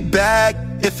big bag.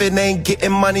 If it ain't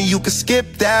getting money, you can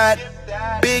skip that.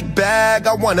 Big bag,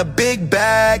 I want a big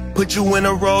bag. Put you in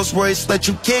a Rolls Royce, let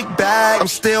you kick back. I'm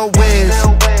still Wiz,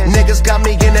 niggas got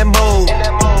me in that mood.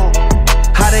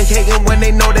 How they hating when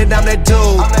they know that I'm that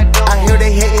dude? I hear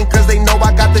they hating cause they know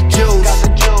I got the juice.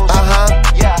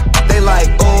 They like,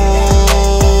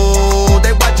 ooh,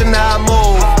 they watching how I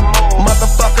move.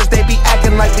 Motherfuckers, they be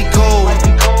acting like we cool.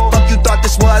 Fuck you thought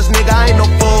this was, nigga, I ain't no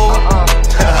fool.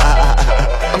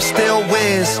 I'm still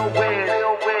Wiz.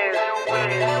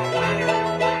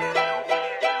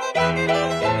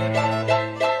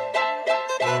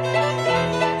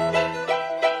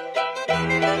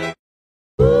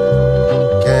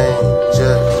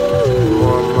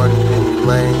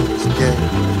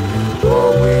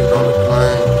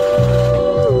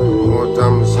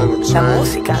 La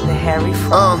música de Harry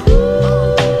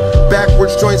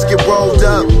Backwards joints get rolled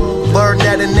up. Learned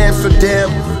that in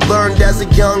Amsterdam. Learned as a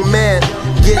young man.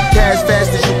 Get cash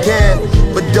fast as you can,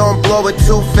 but don't blow it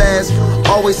too fast.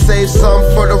 Always save some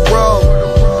for the road.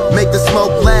 Make the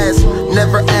smoke last.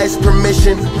 Never ask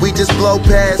permission, we just blow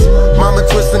past. Mama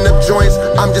twisting up joints,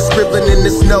 I'm just scribbling in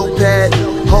this notepad.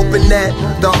 Hoping that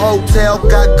the hotel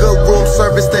got good room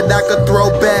service that I could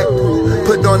throw back.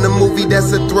 Put on a movie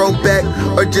that's a throwback,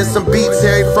 or just some beats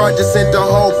Harry Fraud just sent the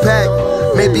whole pack.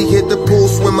 Maybe hit the pool,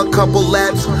 swim a couple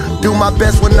laps. Do my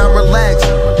best when I'm relaxed.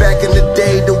 Back in the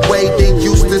day, the way they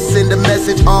used to send a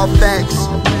message, all facts.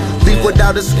 Leave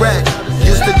without a scratch.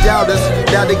 Used to doubt us,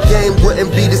 now the game wouldn't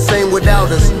be the same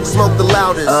without us. Smoke the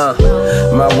loudest.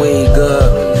 My weed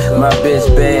good, my bitch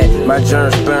bad, my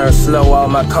germs burn slow, all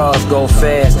my cars go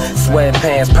fast.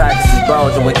 Sweatpants, pockets is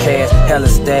bulging with cash, hella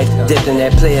stacks. Dipped in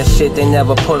that player shit they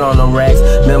never put on them racks.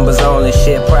 Members only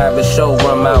shit, private show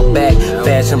run out back.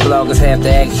 Fashion bloggers have to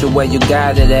ask you where you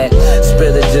got it at.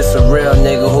 Spitter just a real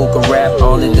nigga who can rap.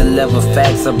 Only deliver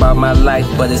facts about my life,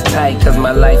 but it's tight cause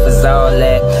my life is all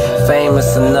that.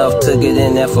 Famous enough to get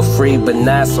in there for free, but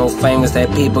not so famous that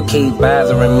people keep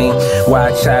bothering me.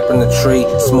 While chopping the tree,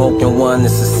 smoking one,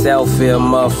 it's a selfie, a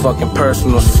motherfucking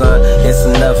personal son. It's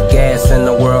enough gas in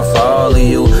the world for all of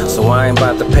you, so I ain't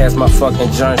about to pass my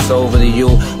fucking joints over to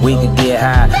you. We could get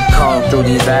high, comb through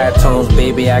these iTunes,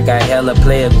 baby. I got hella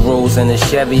player grooves in the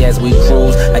Chevy as we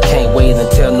cruise. I can't wait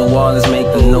until New Orleans make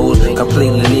the news.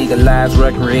 Completely legalized,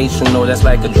 recreational, that's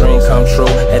like a dream come true.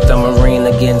 At the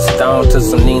marina getting stoned to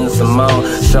some Nina Simone.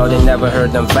 Sure they never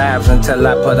heard them vibes until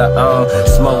I put her on.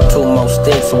 Smoked 2 more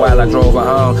sticks while I drove her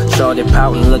home. Shorty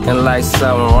pouting looking like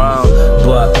something wrong,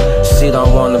 but she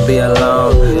don't wanna be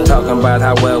alone. Talking about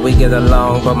how well we get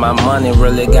along, but my money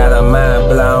really got her mind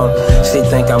blown. She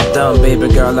think I'm dumb, baby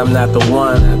girl, I'm not the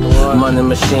one. Money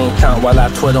machine count while I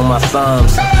twiddle my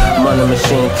thumbs. Money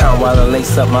machine count while I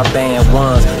lace up my band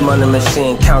ones. Money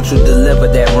machine count, you deliver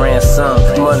that ransom.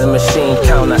 Money machine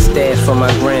count, I stash for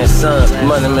my grandson.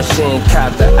 Money machine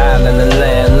count the island and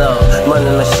land on.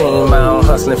 Money machine, my own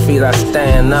hustling feet I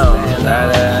stand on.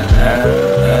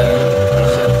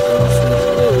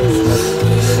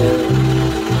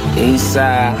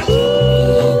 Eastside,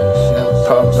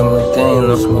 Park the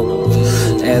Medina,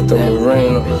 at the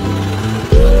Marina.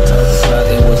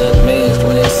 It was amazed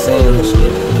when they seen us.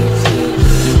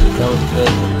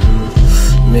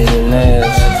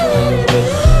 Millionaires,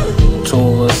 2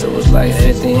 of us, it was like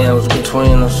 50 M's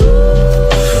between us.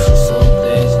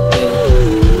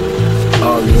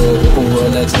 All these who were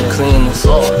electric cleaners.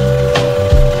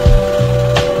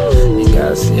 You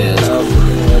gotta see it up.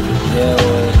 Yeah,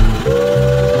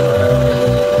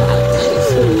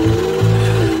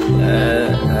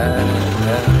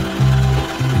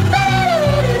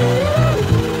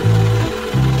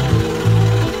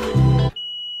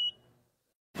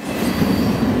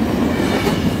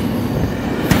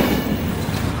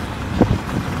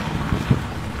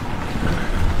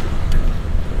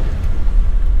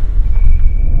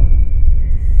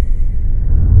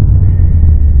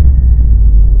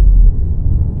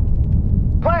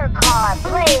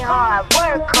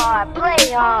 hard,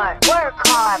 play hard, work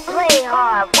hard, play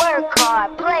hard, work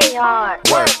hard, play hard.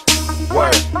 Work,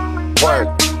 work, work,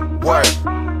 work,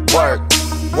 work,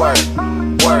 work,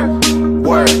 work,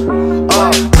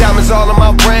 work. Diamonds all in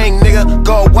my brain, nigga.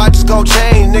 Gold watches, gold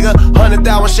chain, nigga.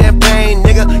 100,000 champagne,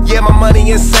 nigga. Yeah, my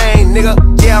money insane, nigga.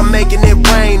 Yeah, I'm making it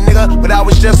rain, nigga. But I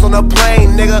was just on a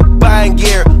plane, nigga. Buying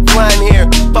gear, flying here.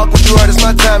 Fuck what you heard, it's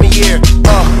my time of year.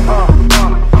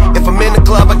 If I'm in the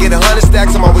club, I get 100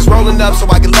 stacks. I'm always rolling up, so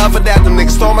I get love for that. Them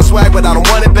niggas stole my swag, but I don't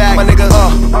want it back. My nigga,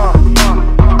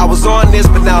 I was on this,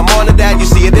 but now I'm on to that. You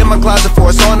see it in my closet,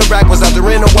 for it's on the rack. Was out there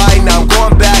in Hawaii, now I'm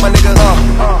going back. My nigga,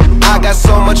 I got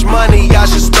so much money, I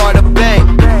should start a bank.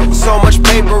 So much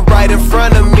paper right in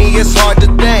front of me, it's hard to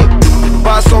think.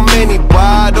 Buy so many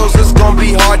bottles, it's gonna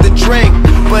be hard to drink.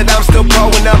 But I'm still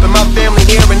growing up, and my family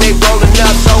here, and they rolling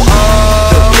up. So,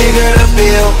 the bigger the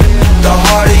bill, the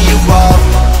harder you ball.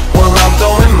 Well, I'm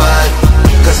throwing mine,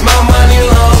 cause my money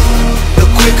long. The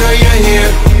quicker you're here,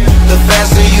 the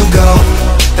faster you go.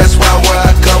 That's why where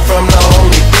I come from, the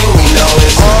only thing we know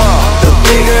is the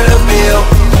bigger the bill,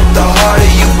 the harder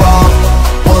you ball.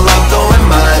 Well, I'm throwing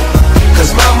mine,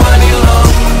 cause my money long.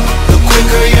 The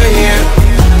quicker you're here,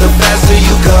 the faster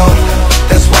you go.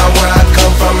 That's why where I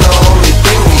come from, the only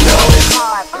thing we know is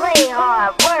hard, play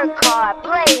hard, work hard,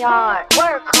 play hard,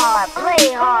 work hard,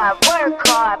 play hard, work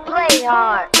hard, play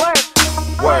hard, work,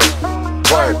 work,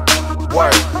 work,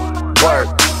 work, work,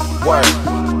 work,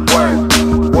 work,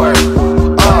 work.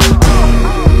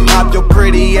 Hop your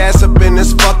pretty ass up in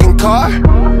this fucking car.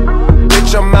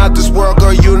 Bitch, I'm out this world,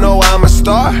 girl, you know I'm a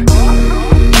star.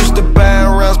 Used to buy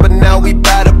rounds, but now we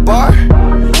buy the bar.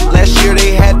 Last year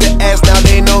they had to ask, now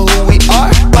they know who we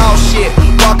are. Ball shit,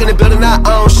 walk in the building, I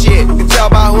own shit. You can tell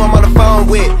by who I'm on the phone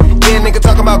with. Yeah, nigga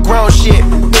talking about grown shit.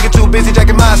 Nigga too busy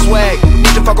jacking my swag.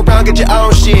 Need to fuck around, get your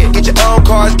own shit. Get your own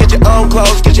cars, get your own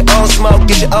clothes, get your own smoke,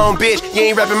 get your own bitch.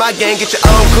 You ain't rapping my gang, get your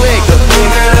own clique. The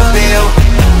bigger the bill,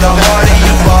 the harder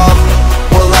you fall.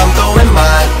 Well, I'm throwing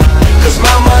mine, cause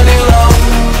my money long.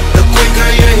 The quicker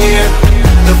you're here,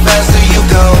 the faster you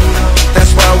go.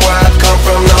 That's why where I come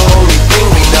from, the only thing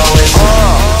we know is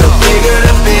the bigger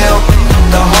the bill,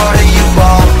 the harder you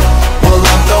fall. Well,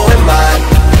 I'm throwing mine,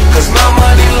 cause my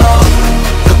money long.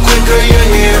 The quicker you're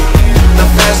here, the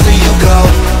faster you go.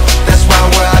 That's why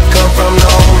where I come from,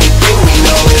 the only thing we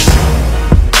know is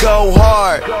go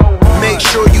hard. Make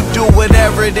sure you do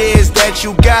whatever it is that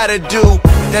you gotta do.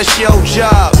 That's your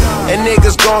job. And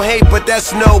niggas gon' hate, but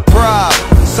that's no prob.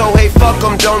 So hey, fuck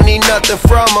them, don't need nothing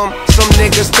from them. Some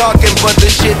niggas talking, but the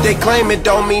shit they claim it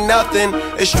don't mean nothing.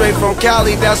 It's straight from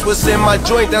Cali, that's what's in my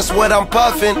joint, that's what I'm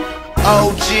puffin'.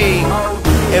 OG,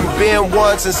 and been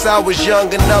one since I was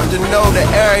young enough to know that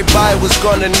everybody was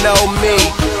gonna know me.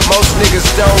 Most niggas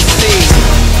don't see.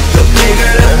 The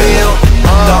bigger the bill,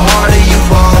 the harder you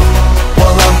ball.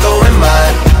 Well, I'm throwing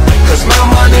mine, cause my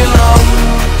money long.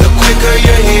 The quicker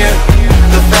you're here,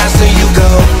 the faster you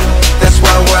go. That's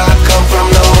why where I come from,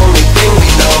 the only thing we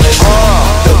know is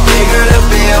the bigger the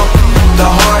bill, the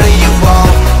harder you ball.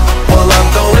 Well, I'm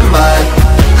throwing mine,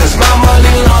 cause my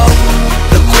money long.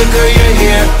 The quicker you're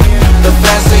here, the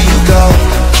faster you go.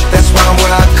 That's why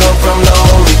where I come from, the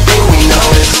only thing we know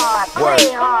is work,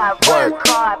 work, work,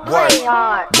 work,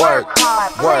 work,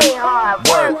 work, work,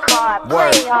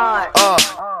 work.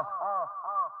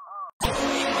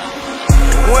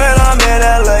 When I'm in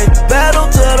LA, battle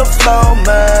to the floor,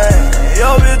 man.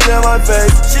 Yo, bitch in my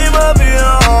face, she might be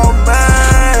a home,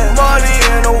 man. Money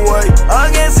in the way,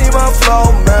 I can't see my flow,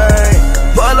 man.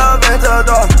 Pull up at the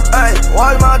door, ayy,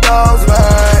 watch my dogs,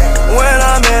 man. When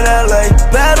I'm in LA,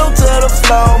 battle to the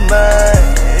floor, man.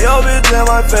 Yo, bitch in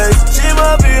my face, she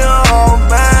might be a home,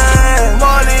 man.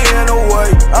 Money in the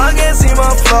way, I can't see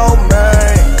my flow,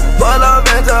 man. Pull up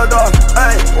at the door,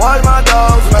 ayy, watch my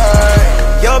dogs, man.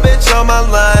 Yo, bitch on my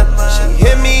line, she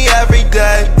hit me every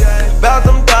day. About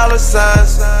them dollar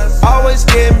signs, always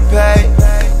getting paid.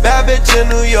 Bad bitch in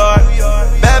New York,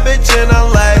 bad bitch in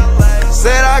LA.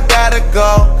 Said I gotta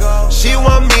go, she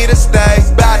want me to stay.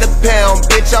 By the pound,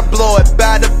 bitch I blow it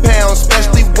by the pound.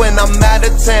 Especially when I'm out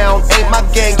of town. Ain't my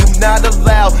gang, you not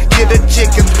allowed. Get a chick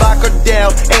and lock her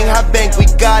down. Ain't high bank, we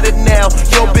got it now.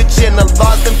 Yo, bitch in the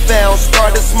lost and found.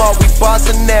 Started small, we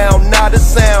bossing now, not a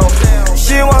sound.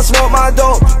 She want smoke my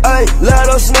dope, ayy, let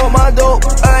her smoke my dope,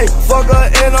 ayy. Fuck her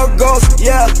in a ghost,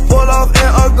 yeah, pull off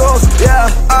in a ghost, yeah.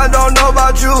 I don't know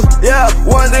about you, yeah,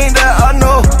 one thing that I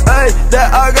know, ayy,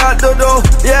 that I got the dough,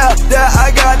 yeah, that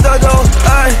I got the dough,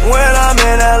 ayy. When I'm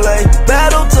in LA,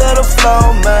 battle to the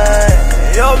floor, man.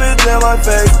 Yo, bitch in my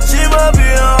face, she might be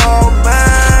a home,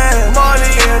 man.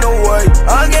 Money in the way,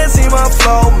 I can't see my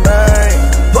flow, man.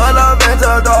 Pull up into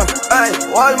the door, ayy,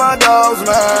 watch my dogs,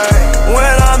 man.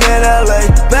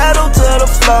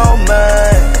 flow,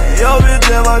 man. Yo, bitch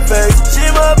in my face, she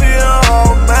might be a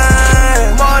hoe,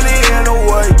 man. Money in the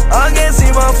way, I can't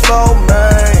see my flow,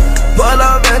 man. Pull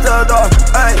up at the door,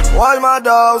 hey, watch my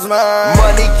dogs, man.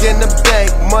 Money in the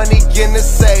bank, money in the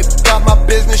safe. Got my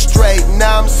business straight,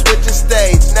 now I'm switching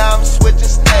states. Now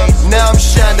I'm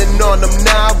shining on them,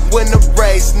 now I win the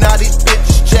race. Now these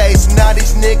bitches chase, now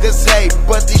these niggas hate,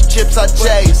 but these chips I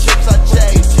chase.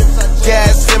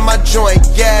 Gas in my joint,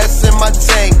 gas in my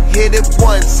tank. Hit it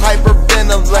once,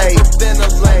 hyperventilate.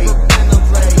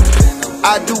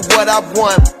 I do what I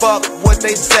want, fuck what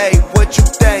they say. What you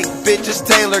think, bitches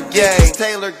Taylor gang.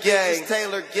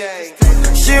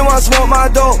 She want smoke my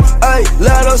dope, ayy,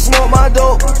 let her smoke my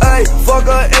dope, ayy. Fuck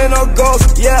her in a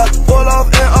ghost, yeah, pull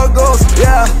off in a ghost,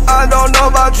 yeah. I don't know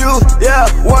about you, yeah,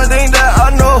 one thing that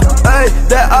I know, ayy,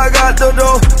 that I got the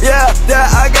dough, yeah, that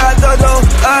I got the dough,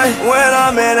 ayy. When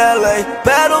I'm in LA,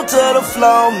 pedal to the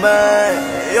floor,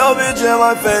 man. Yo, bitch in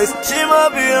my face, she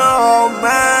might be a hoe,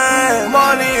 man.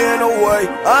 Money in the way,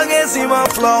 I can't see my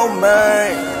flow,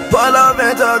 man. Pull up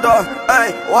at the door,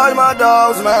 ayy, watch my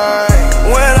dogs, man.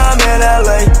 When I'm in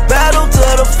LA, pedal to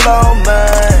the floor,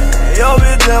 man. Yo,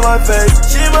 bitch in my face,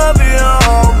 she might be a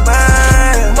hoe,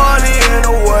 man. Money in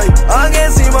the way, I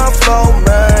can't see my flow,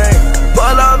 man.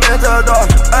 Pull up at the door,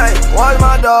 ayy, watch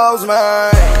my dogs,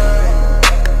 man.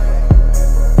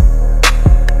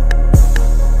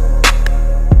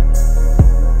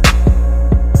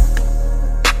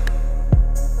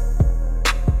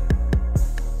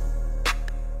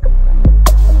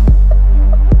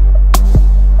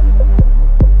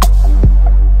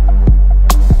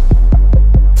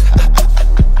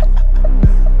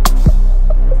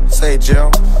 Say, Joe.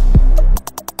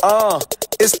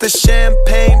 It's the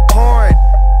champagne pouring,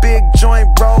 big joint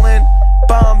rolling,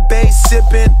 Bombay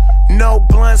sipping, no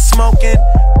blunt smoking,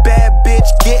 bad bitch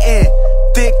getting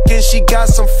thick and she got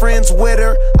some friends with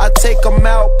her. I take them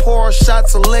out, pour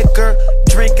shots of liquor,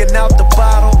 drinking out the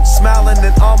bottle, smiling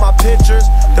in all my pictures.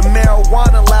 The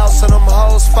marijuana loud, so them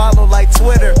hoes follow like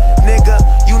Twitter. Nigga,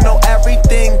 you know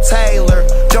everything Taylor.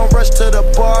 Don't rush to the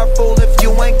bar, fool, if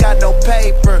you ain't got no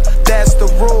paper. That's the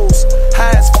rules.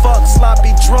 High as fuck,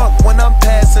 sloppy drunk when I'm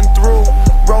passing through.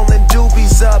 Rolling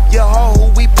doobies up, your hoe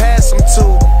who we pass them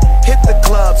to. Hit the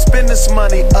club, spend this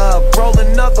money up, roll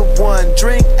another one,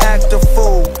 drink, act a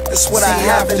fool. That's what I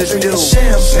have to do.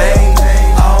 Champagne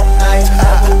all night,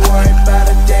 never worry about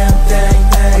a damn thing.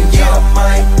 Yeah, I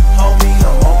might, homie,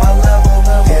 I'm on my level.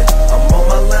 Yeah, I'm on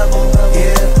my level.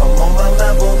 Yeah, I'm on my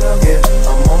level. Yeah,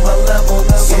 I'm on my level.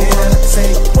 So I'ma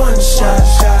take one shot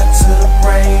to the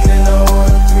brain and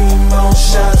order 3 more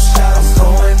shots. I'm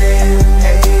going in,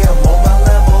 hey, I'm on my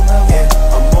level. Yeah,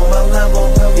 I'm on my level.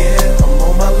 Yeah, I'm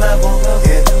on my level.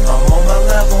 Yeah, I'm on my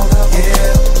level.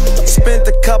 Yeah. Spent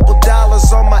a couple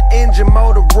dollars on my engine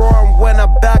motor roaring when I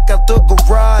back out the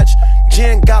garage.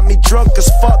 Gin got me drunk as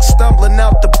fuck, stumbling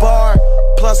out the bar.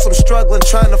 Plus I'm struggling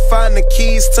trying to find the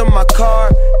keys to my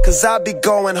car, cause I be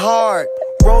going hard.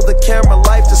 Roll the camera,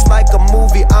 life just like a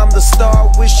movie, I'm the star.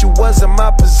 Wish you was in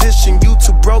my position, you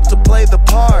too broke to play the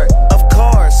part. Of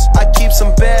course, I keep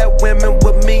some bad women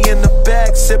with me in the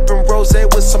back, sipping rosé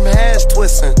with some hash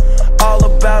twisting. All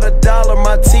about $1,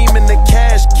 my team in the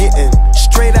cash getting.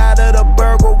 Straight out of the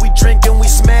burger, we drinking, we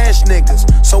smash niggas.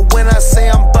 So when I say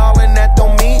I'm ballin', that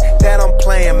don't mean that I'm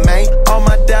playing, man. All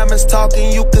my diamonds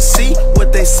talking, you can see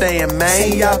what they saying, man.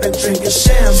 See, I've been drinking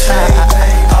champagne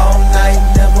all night,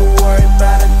 never worry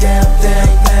about a damn thing.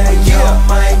 Yeah, I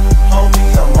might,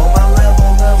 homie, I'm on my level.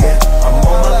 Yeah, I'm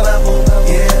on my level.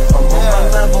 Yeah, I'm on my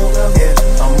level. Yeah,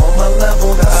 I'm on my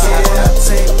level. Yeah, I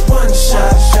take one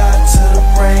shot to the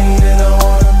brain and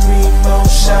order 3 more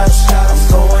shots. I'm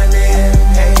going in,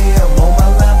 hey, I'm on my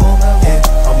level. Yeah,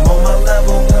 I'm on my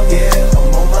level. Yeah,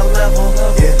 I'm on my level.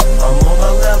 Yeah, I'm on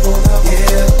my level.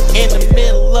 Yeah. In the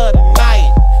middle of the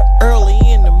night, early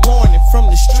in the morning, from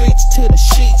the streets to the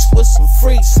sheets with some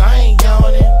freaks, I ain't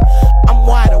yawning. I'm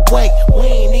wide awake, we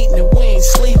ain't eating and we ain't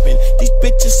sleeping. These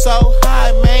bitches so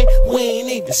high, man, we ain't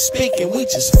even speaking, we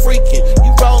just freaking.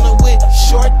 You rolling with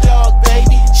Short Dog,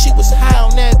 baby? She was high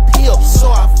on that pill,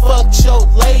 so I fucked your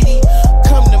lady.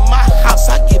 Come to my house,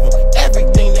 I give them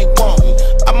everything they want.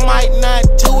 I might not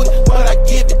do it, but I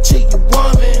give it to you,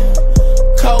 woman.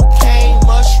 Cocaine,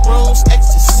 mushrooms,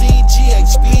 ecstasy,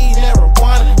 GHB,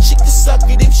 marijuana. She can suck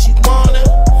it if she wanna.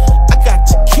 I got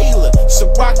tequila,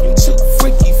 so rockin' 2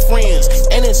 freaky friends,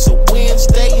 and it's a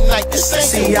Wednesday night. This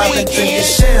ain't the I've been drinking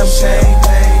weekend.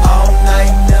 champagne all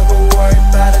night, never worry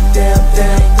about a damn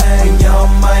thing. Y'all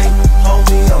might,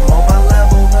 homie, I'm on my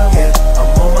level. Yeah,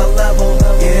 I'm on my level.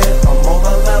 Yeah, I'm on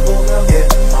my level. Yeah,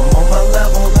 I'm on my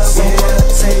level. So I'ma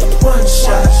take one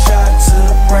shot to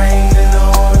the brain and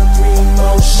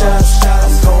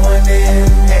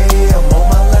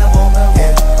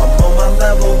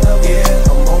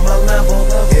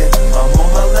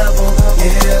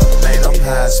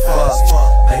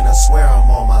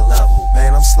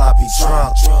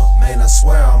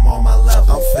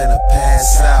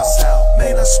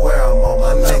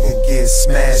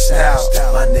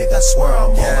swear I'm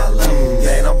on my level.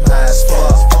 Man, I'm high as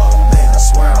fuck. Man, I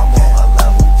swear I'm on my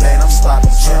level. Man, I'm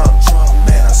sloppy drunk.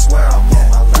 Man, I swear I'm on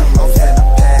my level. I'm finna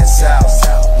pass out.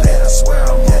 Man, I swear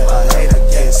I'm on my hater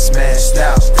get smashed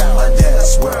out. Man, I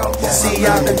swear I'm on my level. See,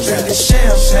 I've been drinking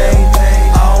champagne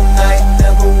all night,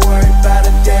 never worried about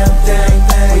a damn thing.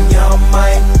 When y'all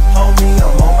might, homie,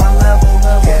 I'm on my level.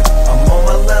 Yeah, I'm on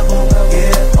my level.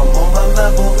 Yeah, I'm on my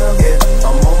level. Yeah,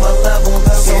 I'm on my level.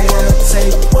 So I'ma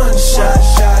take one shot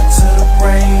to the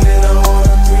brain and I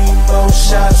order 3 more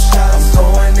shots. I'm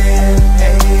going in,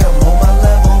 hey, I'm on my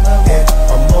level. Yeah,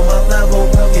 I'm on my level.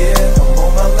 Yeah, I'm on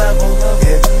my level.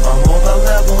 Yeah, I'm on my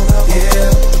level. Yeah.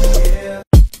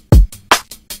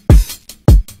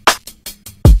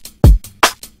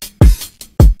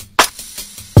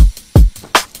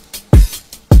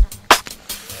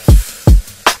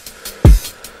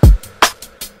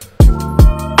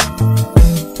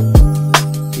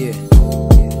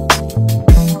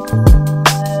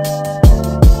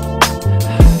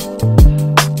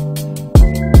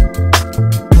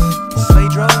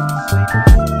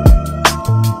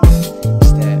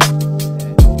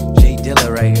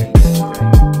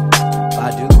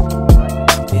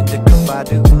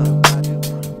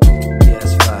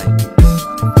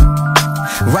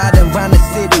 Riding around the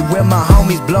city with my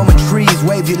homies, blowing trees,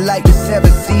 wavy like the 7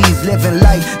 seas, living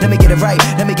life. Let me get it right,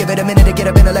 let me give it a minute to get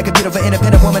up in it like a beautiful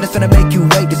independent woman that's gonna make you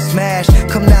wait to smash.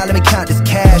 Come now, let me count this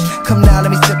cash. Come now,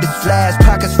 let me sip this flash.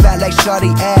 Pockets fat like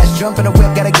shawty ass. Jump in the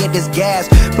whip, gotta get this gas.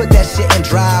 Put that shit in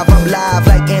drive. I'm live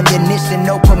like ammunition,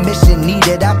 no permission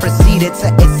needed. I proceeded to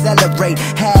accelerate.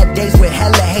 Had days with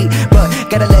hella hate, but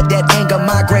gotta let that anger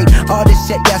migrate. All this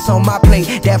shit that's on my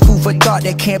plate, that food for thought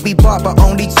that can't be bought, but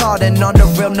only taught. And on the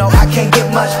real, no, I can't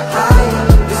get much higher.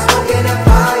 We smoking that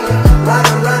fire,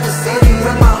 riding around the city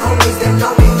with my homies. They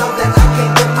know me, know that I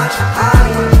can't get much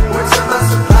higher. Word to my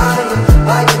supplier,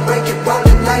 buy it, break it, roll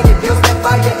it, light it, feels that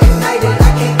fire ignited.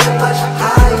 I can't get much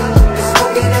higher. We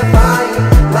smoking that fire,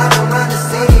 riding around the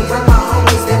city with my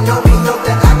homies. They know me, know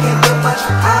that I can't get much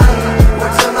higher.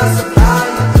 Word to my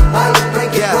supplier, buy it,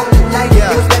 break it, roll it, light it,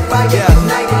 feels that fire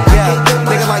ignited. I can't get much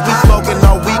higher. Nigga like we smoking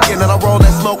all weekend, and I roll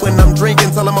that smoke when I'm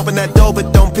drinking. Tell them open that dope,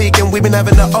 but don't peek. And we been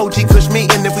having the OG Kush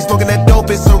meeting. If we smoking that dope,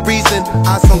 it's a reason.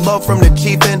 I so low from the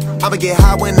chiefin'. I'ma get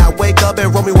high when I wake up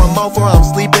and roll me one more before I'm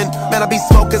sleeping. Man, I be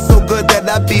smoking so good that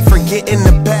I be forgetting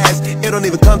the past. It don't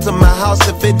even come to my house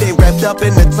if it ain't wrapped up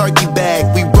in a turkey bag.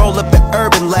 We roll up at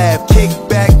Urban Lab, kick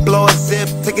back, blow a zip,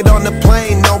 take it on the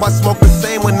plane. No, I smoke the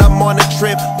same when I'm on a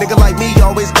trip. Nigga like me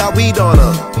always got weed on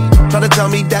her. Try to tell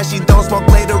me that she don't smoke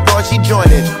later on, she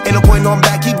joinin'. Ain't no point on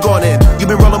back, keep going in. You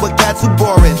been rollin' with cats who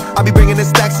boring. I be bringing the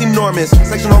stacks enormous.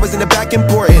 Section always in the back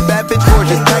important. Bad bitch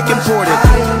gorgeous, pack imported.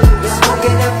 We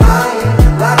smoking that fire,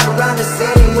 riding around the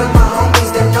city with my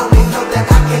homies. They know me, know that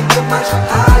I can't get much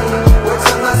higher. Word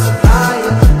to my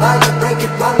supplier, buy it, break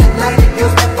it, roll it, light it,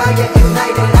 feels that fire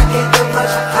ignited. I can't get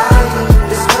much higher.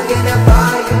 We smoking that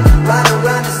fire, riding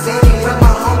around the city with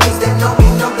my homies. They know me,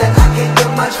 know that I can't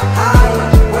get much higher.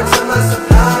 Word to my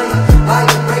supplier, buy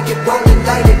it, break it, roll it,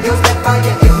 light it, feels that fire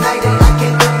ignited. I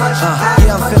can't get much higher.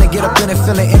 Yeah, I'm finna get up in it,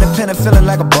 feeling independent, feeling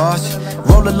like a boss.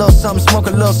 Roll a little something, smoke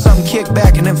a little something, kick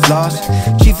back and then floss.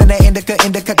 Chief in that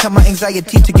indica, tell my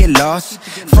anxiety to get lost.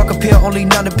 Fuck a pill, only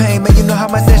numb the pain, man, you know how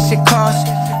much that shit costs.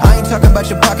 I ain't talking about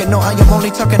your pocket, no, I am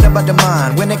only talking about the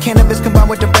mind. When the cannabis combined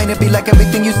with the brain, it be like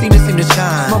everything you see to seem to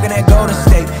shine. Smoking that golden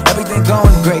state, everything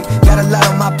going great. Got a lot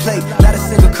on my plate, not a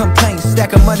single complaint.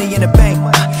 Stack of money in the bank.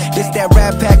 This that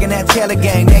rap pack and that Taylor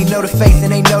gang. They know the face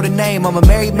and they know the name. I'm a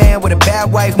married man with a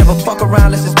bad wife, never fuck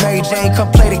around unless it's Mary Jane.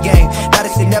 Come play the game, now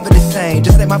this shit never the same.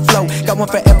 Just like my flow, got one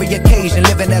for every occasion.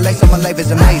 Living that life, so my life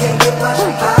is amazing. I can't get much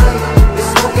higher, we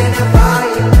smoking that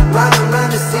fire, riding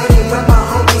around the city with my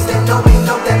homies. They know me,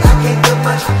 know that I can't get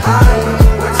much higher.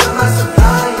 Word to my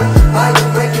supplier, buy it,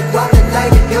 break it, roll it,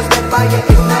 light it, feels that fire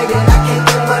ignited. I can't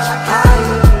get much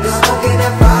higher, we smoking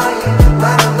that fire,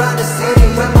 riding around the city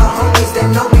with my homies. They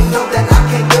know me, know that I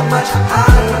can't get much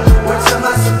higher. Word to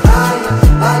my supplier,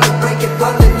 buy it, break it,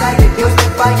 roll it, light it, feels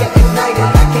that fire ignited.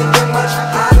 I can't get much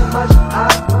higher.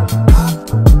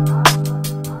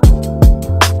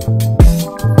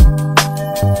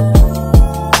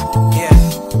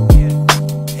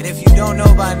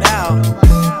 By now,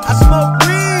 I smoke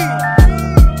weed.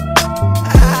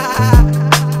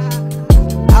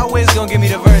 How Wiz gonna give me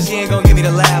the verse? He ain't gonna give me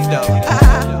the laugh though.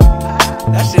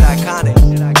 That shit iconic.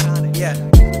 Yeah,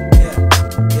 yeah,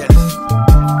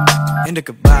 yeah.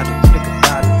 Indica body, indica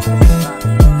body.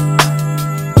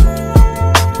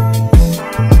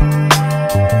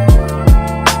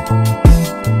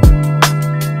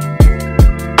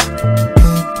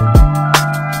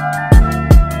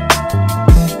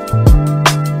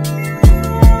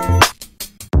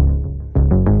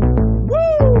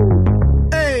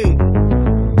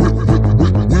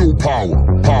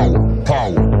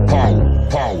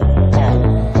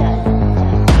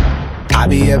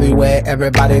 be everywhere,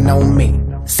 everybody know me.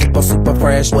 Super, super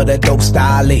fresh with a dope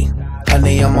style.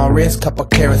 Honey on my wrist, couple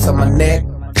carrots on my neck.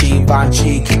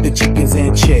 Givenchy, keep the chickens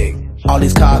in check. All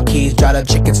these car keys, drive the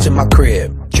chickens to my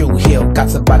crib. Drew Hill, got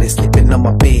somebody sleeping on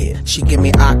my bed. She give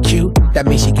me IQ, that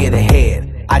means she get ahead.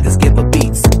 I just give her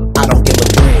beats, I don't give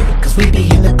her bread. Cause we be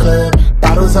in the club,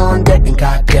 bottles on deck, and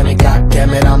goddamn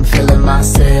it, I'm feeling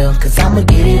myself. Cause I'ma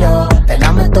get it all, and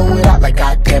I'ma throw it out like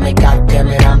goddamn it,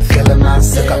 I'm feeling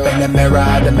myself. Look up in the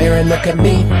mirror, look at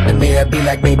me. The mirror be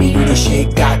like, baby, you the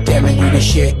shit, goddamn it, you the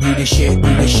shit, you the shit,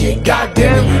 you the shit,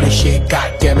 goddamn it, you the shit,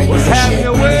 goddamn it, you the shit,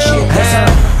 you the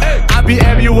shit. I be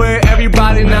everywhere,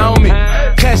 everybody know me.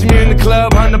 Catch me in the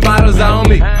club, 100 bottles on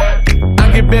me.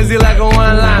 I get busy like a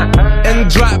one line. In the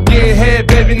drop, get head,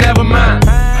 baby, never mind.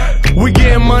 We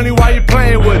getting money while you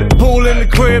playing with it. Pool in the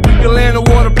crib, you can land a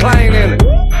water plane in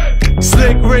it.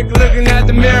 Slick Rick looking at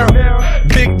the mirror.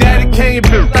 Big Daddy can't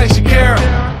build like Shakira.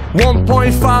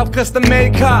 1.5 custom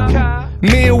made cop.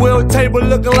 Me and Will table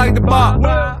looking like the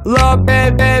bar. Love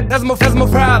bad, that's my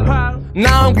problem.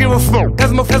 Now I don't give a fuck,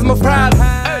 that's my problem.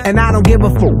 And I don't give a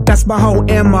fuck, that's my whole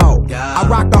MO. I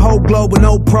rock the whole globe with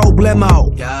no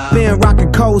problemo. Been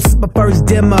rocking cold since my first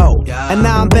demo. And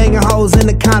now I'm banging hoes in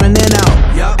the Continental.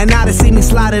 And now they see me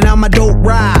sliding on my dope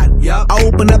ride. I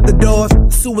open up the doors,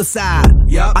 suicide.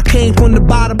 I came from the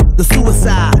bottom, the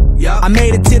suicide. I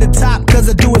made it to the top cause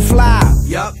I do it fly.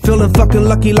 Feeling fucking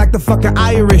lucky like the fucking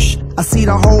Irish. I see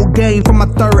the whole game from my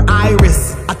third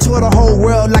iris. I tour the whole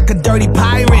world like a dirty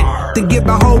pirate. Then give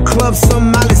the whole club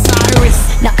some Miley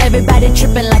Cyrus. Now everybody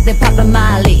tripping like they poppin'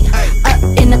 Miley. Up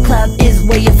in the club is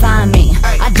where you find me.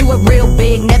 I do it real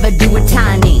big, never do it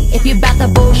tiny. If you bout the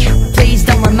bullshit, please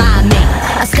don't remind me.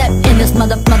 I step in this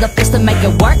mother fist to make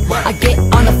it work. I get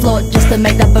on the floor just to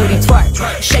make that booty twerk.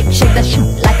 Shake that shit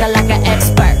like an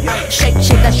expert. Shake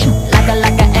that shit like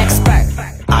an expert.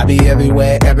 I be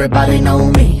everywhere, everybody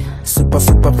know me. Super,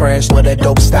 super fresh with a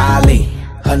dope style.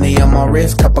 Honey on my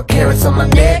wrist, couple carrots on my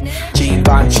neck.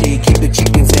 Givenchy, keep the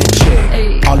chickens in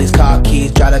check. All these car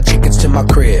keys, drive the chickens to my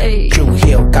crib. Drew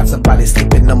Hill, got somebody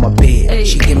sleeping on my bed.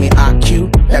 She give me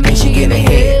IQ, that means she get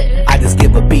ahead. I just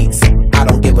give her beats, I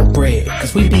don't give her bread.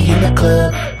 Cause we be in the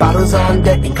club, bottles on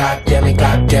deck, and goddamn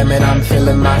it, I'm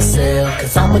feeling myself.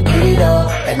 Cause I'ma get it all,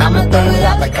 and I'ma throw it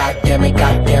out like goddamn it,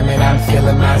 I'm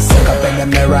feeling myself. Look up in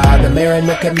the mirror,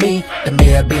 look at me. The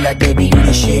mirror be like, baby, you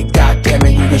the shit, goddamn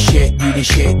it, you the shit, you the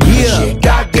shit, you the shit,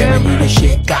 goddamn it, you the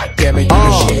shit, goddamn it, you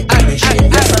the shit, you the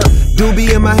shit.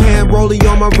 Doobie in my hand, rolling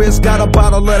on my wrist. Got a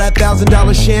bottle of that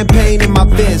 $1,000 champagne in my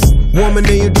fist. Woman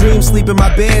in your dreams, sleep in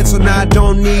my bed. So now I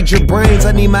don't need your brains,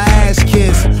 I need my ass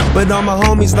kissed. But all my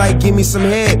homies like, give me some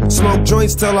head. Smoke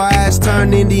joints till our ass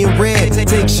turn Indian red.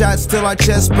 Take shots till our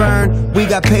chest burn. We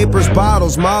got papers,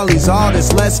 bottles, mollies, all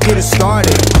this, let's get it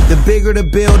started. The bigger the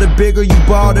bill, the bigger you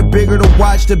ball. The bigger the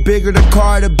watch, the bigger the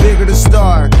car, the bigger the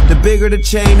star. The bigger the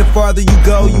chain, the farther you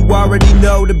go, you already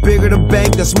know. The bigger the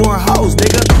bank, that's more hoes,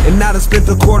 nigga. And now I spent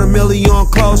 $250,000 on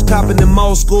clothes, copping them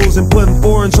old schools and putting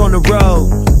foreigns on the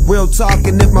road. Real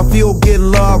talking, if my fuel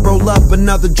getting low, roll up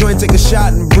another joint, take a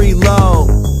shot and reload.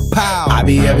 Pow. I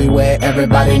be everywhere,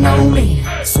 everybody know me.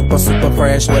 Super, super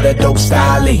fresh with a dope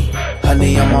style.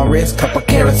 Honey on my wrist, couple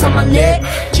carrots on my neck.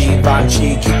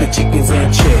 Givenchy, keep the chickens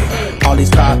in check. All these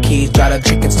car keys, drive the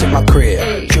chickens to my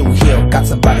crib. Drew Hill, got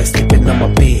somebody sleeping on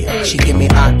my bed. She give me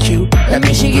IQ, that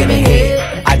means she get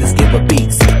ahead. I just give her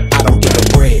beats, I don't give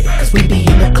her bread. Cause we be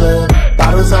in the club,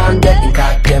 bottles on deck, and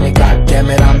goddamn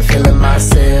it, I'm feeling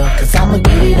myself. Cause I'ma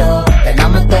get it all, and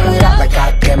I'ma throw it out like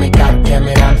goddamn it, I'm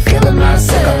feeling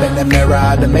myself. Look up in the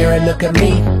mirror, look at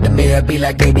me. The mirror be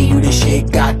like, baby, you the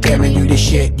shit, goddamn it, you the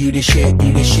shit, you the shit,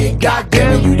 you the shit,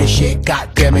 goddamn it, you the shit,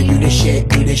 goddamn it, you the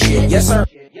shit, you the shit. Yes sir.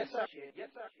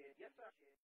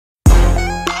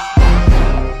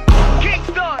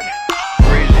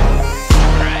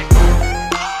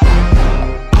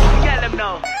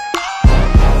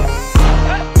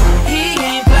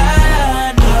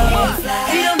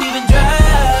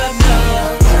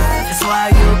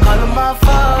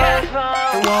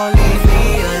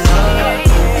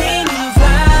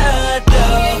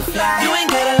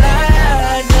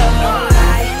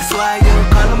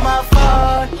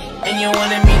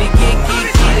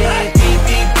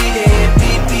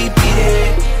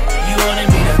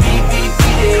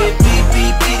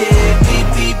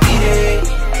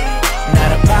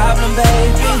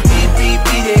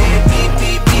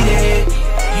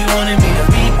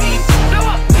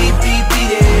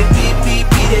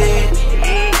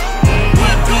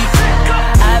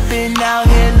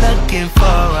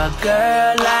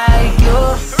 Girl like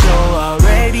you, so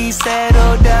already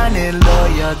settled down and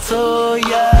loyal to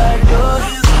your door.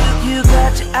 You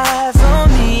got your eyes on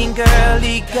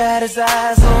got his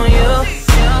eyes on you.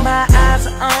 My eyes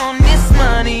are on this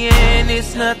money and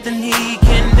it's nothing he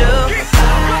can do.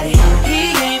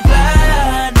 He ain't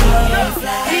fly, no.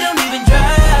 He don't even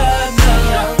drive,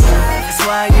 no. That's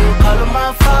why you call him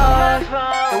my phone.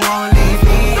 It won't leave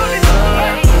me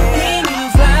alone. He ain't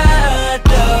even fly,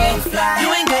 though. You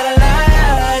ain't gotta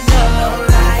lie, no.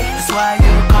 That's why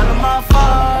you call him my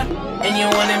phone. And you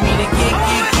wanted me to get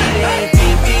it.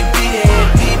 Beep, beep, beat it.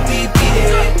 Beep, beep, beat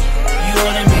it. You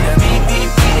wanted me to beep, beep,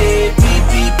 beat it. Beep,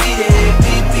 beep, beat it.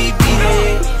 Beep, beep, beat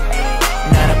it.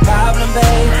 Not a problem,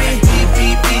 baby. Beep,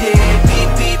 beep, beat it. Beep,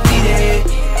 beep, beat it.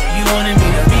 You wanted me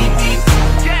to beep, beep,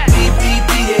 beep, beep,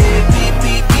 beat it. Beep,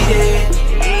 beep, beat it.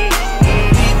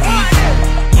 Beep, beep.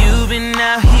 You've been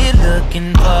out here looking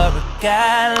for a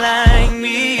guy like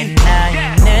me, and now you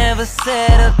never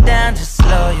settle down, just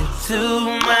loyal to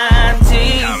my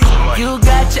team. You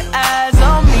got your eyes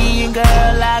on me, and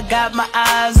girl, I got my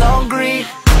eyes on green.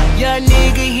 Your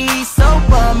nigga, he's so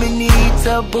bum and need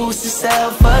to boost his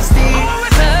self-esteem.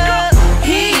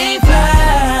 He ain't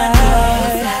fly,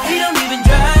 he don't even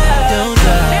drive, don't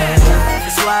drive.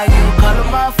 That's why you call him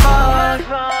my phone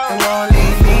and won't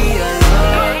leave me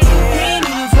alone. He ain't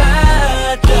even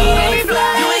fly, though.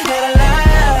 You ain't gotta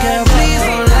lie, girl, please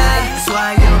don't lie. That's why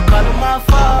you call him my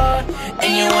phone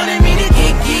and you wanted me to get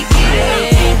it.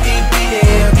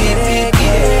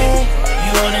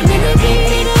 You wanted me to beep,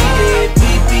 beep,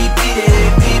 beep, beep, beep,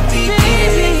 beep, beep, beep, beep.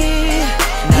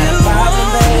 Not a problem,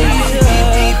 baby.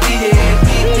 Beep, beep, beep,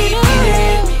 beep, beep,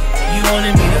 beep. You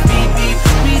wanted me to beep, beep,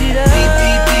 beat it up. Beep,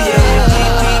 beep, beep,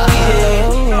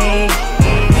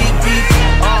 beep, beep,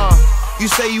 beep. You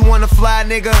say you wanna fly,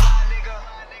 nigga?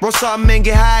 Roll something and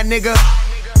get high, nigga.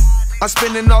 I'm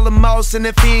spending all the most, and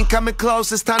if he ain't coming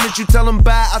close, it's time that you tell him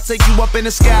bye. I'll take you up in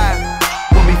the sky.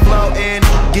 We'll be floating,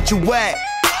 get you wet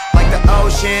like the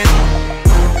ocean.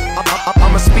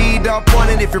 I'ma speed up on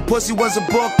it. If your pussy was a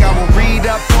book, I will read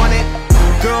up on it.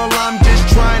 Girl, I'm just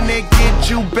trying to get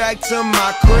you back to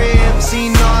my crib.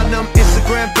 Seen all them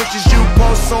Instagram pictures you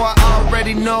post, so I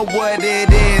already know what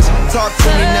it is. Talk to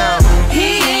me now.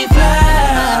 He ain't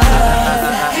fly,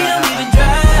 he don't even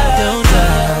drive, don't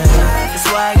drive. That's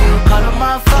why you call him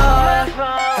my phone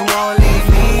and won't leave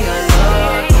me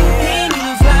alone. He ain't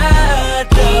even fly,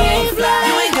 though.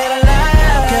 You ain't gotta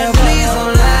lie, girl, please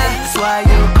don't lie. That's why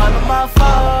you call him my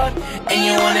phone and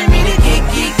you wanted me to get it.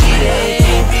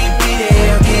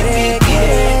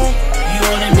 You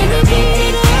wanted me to beep,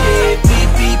 beep,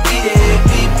 beep, beep,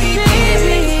 beep, beep,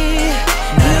 beep.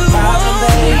 Not a problem,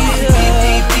 baby. Beep,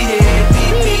 beep, beep,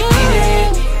 beep, beep, beep.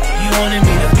 You wanted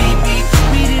me to beep, beep,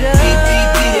 beat it up. Beep, beep,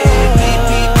 beep, beep, beep,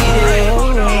 beep,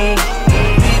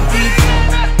 beep, beep.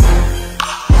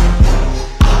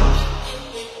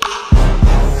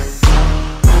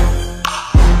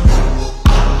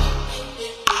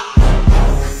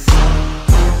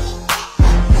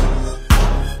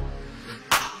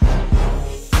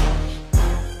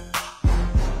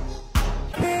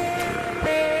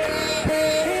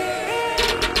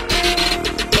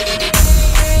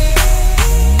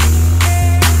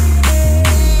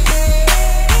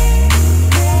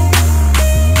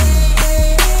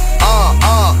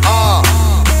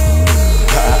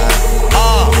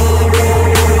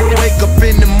 Wake up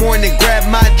in the morning, grab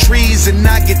my trees, and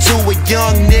I get to a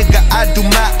young nigga. I do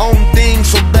my own thing,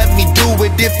 so let me do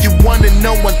it. If you wanna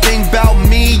know one thing about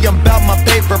me, I'm about my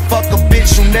paper. Fuck a bitch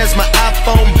soon as my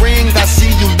iPhone ring. I see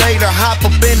you later. Hop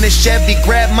up in the Chevy,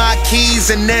 grab my keys,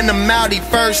 and then I'm outie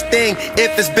first thing.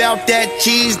 If it's about that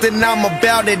cheese, then I'm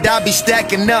about it. I be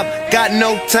stacking up. Got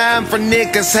no time for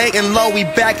niggas hating low, we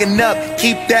backing up.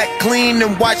 Keep that clean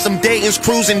and watch some Dayton's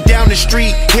cruising down the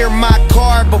street. Hear my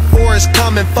car before it's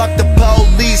coming. Fuck the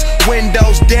police.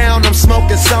 Windows down, I'm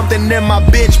smoking something in my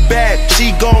bitch bag.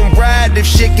 She gon' ride if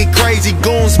shit get crazy.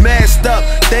 Goons masked up,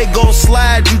 they gon'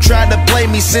 slide. You tried to play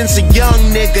me since a young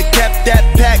nigga. Kept that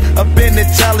pack up in the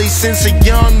telly since a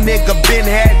young nigga. Been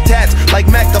had tats like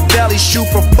Machiavelli. Shoot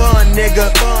for fun,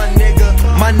 nigga.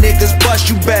 My niggas bust,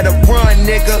 you better run,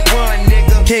 nigga.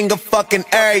 King of fucking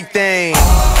everything.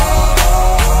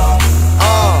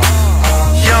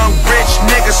 Young rich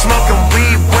nigga smoking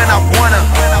weed when I wanna.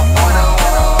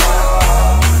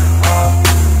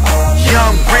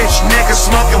 Young rich nigga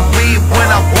smoking weed when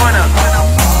I wanna.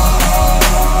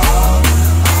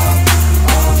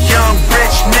 Young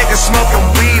rich nigga smoking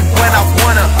weed when I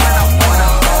wanna.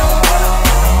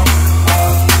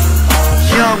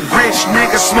 Young rich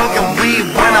nigga smoking weed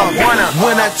when I wanna.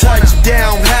 When I touch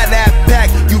down, had that pack.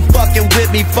 You fucking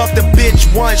with me, fuck the bitch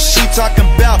once. She talking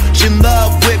about she in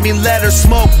love with me. Let her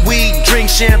smoke weed, drink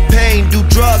champagne, do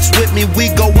drugs with me. We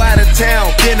go out of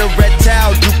town, dinner at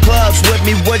Tao, do clubs with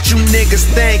me. What you niggas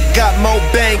think?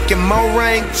 bank and more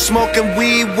rank. Smoking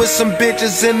weed with some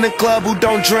bitches in the club who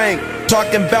don't drink.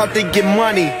 Talking about they get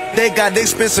money, they got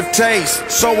expensive taste.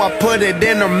 So I put it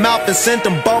in her mouth and sent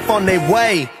them both on their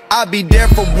way. I'll be there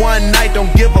for one night,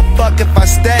 don't give a fuck if I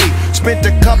stay. Spent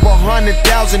a couple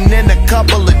 $100,000 in a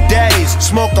couple of days.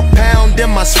 Smoke a pound in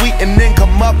my suite and then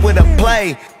come up with a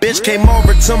play. Bitch came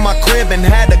over to my crib and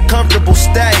had a comfortable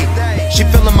stay. She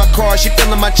feeling my car, she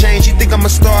feeling my chain. She think I'm a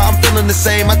star, I'm feeling the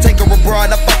same. I take her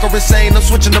abroad, I fuck her insane. I'm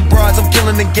switching the broads, I'm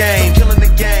killing the game.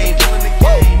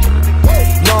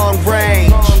 Long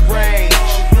range,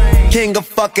 king of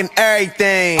fucking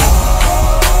everything.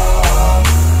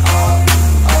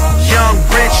 Young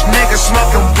rich nigga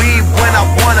smoking weed when I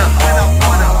wanna.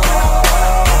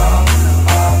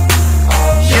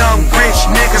 Young rich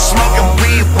nigga smoking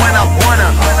weed when I wanna.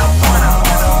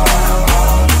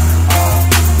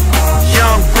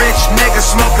 Young rich nigga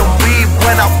smoking weed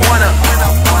when I wanna.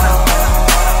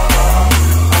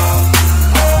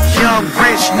 Young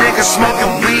rich nigga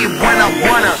smoking weed when I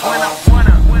wanna.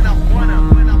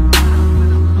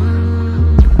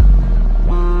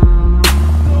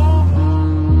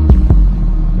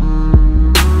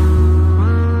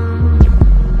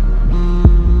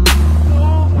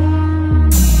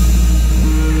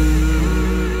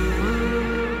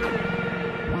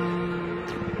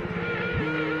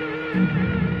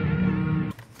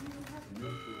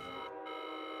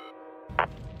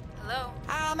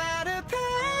 I'm at a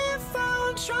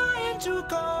payphone trying to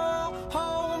call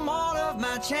home. All of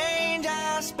my change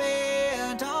I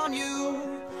spent on you.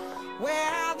 Where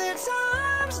have the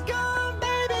times gone,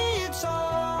 baby? It's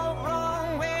all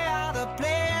wrong. Where are the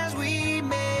plans we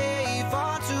made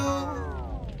for two?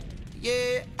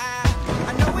 Yeah,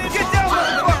 I know it's hard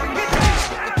to remember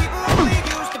the people we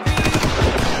used to be.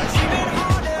 It's even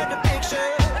harder to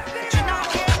picture that you're not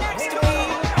here next to me.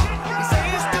 You say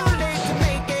it's too late to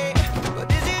make it, but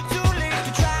is it too late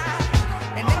to try?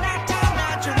 And in that time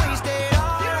that you wasted,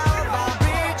 all of our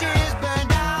bridges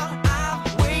burned out. I've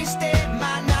wasted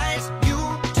my nights, you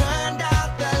turned out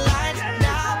the lights.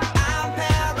 Now I'm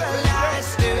paralyzed,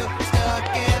 still stuck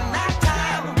in that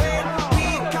time when we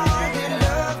called it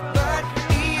love, but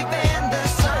even the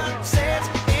sun sets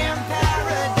in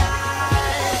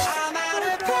paradise. I'm out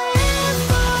of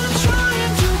payphone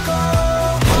trying to go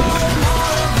home.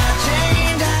 All of my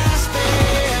change I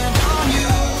spent on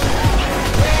you.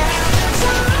 Where have the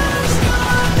times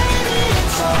gone, baby?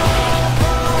 It's all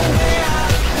wrong. Where are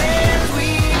the plans we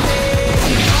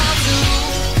made for two?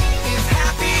 If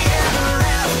happy ever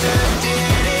after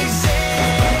did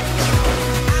exist,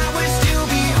 I would still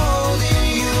be holding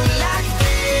you like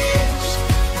this.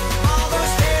 All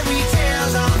those fairy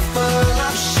tales are full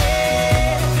of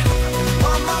shit.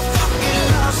 One more fucking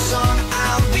love song,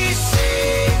 I'll be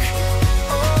sick.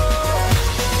 Oh,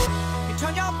 you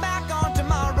turn your back on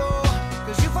tomorrow,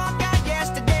 'cause you forgot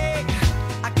yesterday.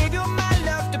 I gave you my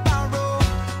love to borrow,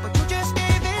 but you just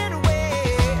gave it away.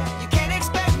 You can't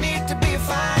expect me to be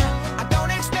fine, I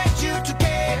don't expect you to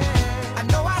care. I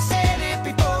know I said it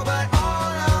before, but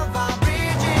all of our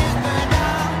bridges burned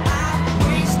out. I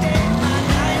wasted my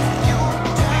nights, you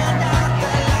turned out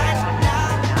the lights. Now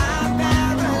I'm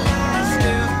paralyzed,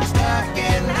 still stuck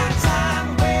in that time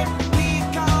when we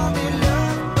called it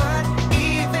love, but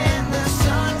even the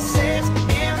sun sets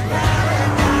in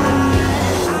paradise.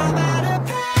 I'm at a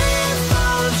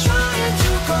payphone trying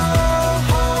to go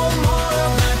home. All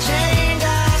of my change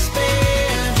I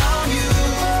spent on you.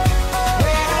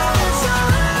 Where have the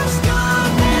times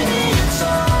gone, baby? It's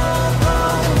all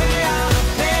wrong. Where are the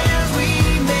plans we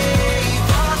made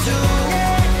for two?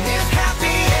 If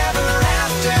happy ever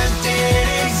after did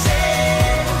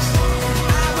exist,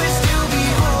 I would still be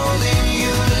holding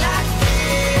you like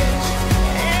this.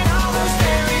 And all those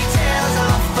fairy tales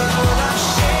are full of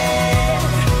shit.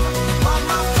 One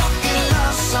more fucking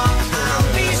love song, I'll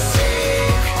be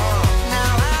sick.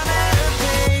 Now I'm at a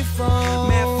payphone.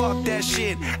 Man, fuck that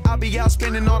shit. I'll be out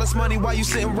spending all this money while you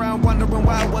sitting around wondering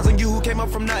why it wasn't you who came up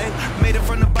from nothing. Made it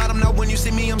from the bottom, now when you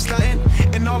see me, I'm stunting.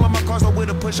 And all of my cars are with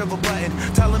a push of a button.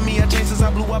 Telling me I changed since I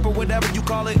blew up or whatever you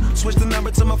call it. Switch the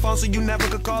number to my phone so you never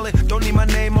could call it. Don't need my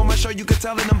name on my shirt, you could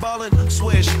tell it I'm ballin'.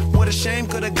 Swish, what a shame,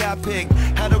 could've got picked.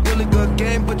 Had a really good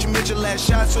game, but you missed your last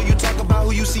shot. So you talk about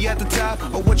who you see at the top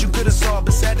or what you could've saw.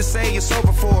 But sad to say, it's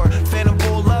over for. Phantom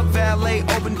bull up, valet,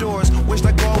 open doors. Wished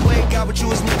I go away, got what you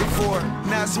was looking for.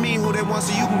 Now it's me who they want,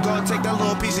 so you can go and take that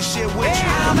little piece of shit with you.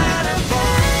 I'm at a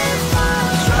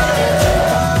payphone trying to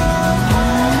go home.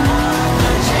 All of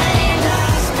my change I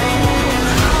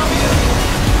spent on you.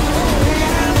 Where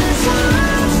have the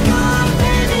times gone,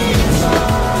 baby? It's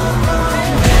all wrong.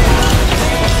 Where are the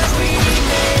plans we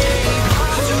made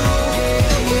for two?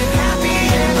 If happy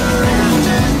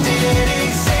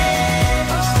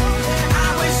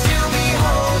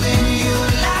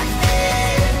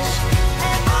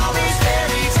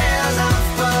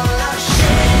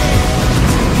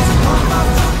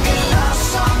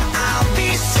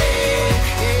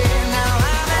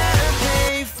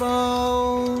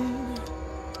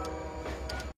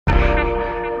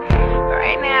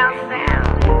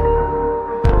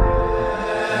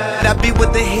I be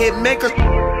with the hit makers.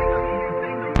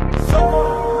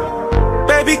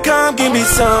 Baby, come give me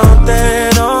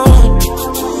something, oh.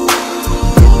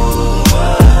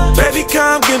 Baby,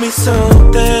 come give me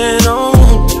something, oh.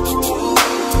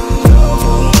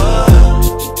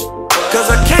 Cause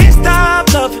I can't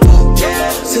stop loving,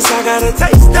 since I got a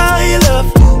taste of your love.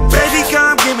 Baby,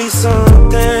 come give me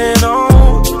something, oh.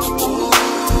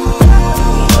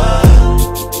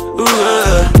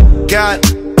 God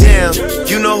damn,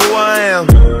 you know who I am.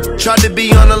 Tried to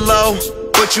be on the low,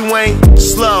 but you ain't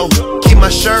slow. Keep my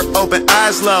shirt open,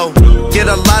 eyes low. Get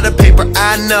a lot of paper,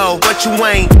 I know, but you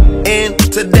ain't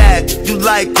into that. You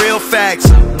like real facts.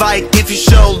 Like if you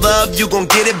show love, you gon'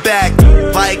 get it back.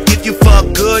 Like if you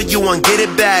fuck good, you won't get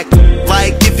it back.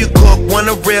 Like if you cook, want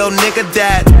a real nigga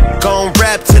that gon'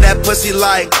 rap to that pussy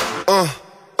like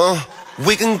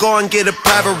we can go and get a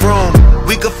private room.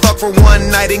 We could fuck for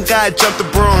one night and God jump the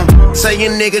broom. Say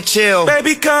your nigga chill.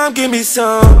 Baby, come give me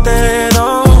something,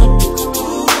 oh.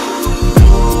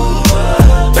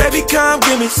 Baby, come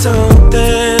give me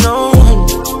something, oh.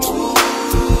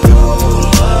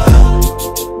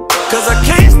 Cause I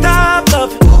can't stop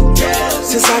loving,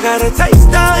 since I got a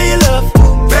taste of your love.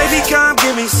 Baby, come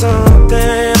give me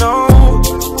something, oh.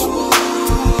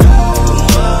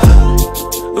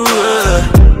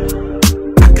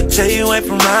 I could tell you ain't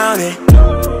from around it.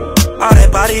 All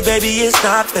that body, baby, it's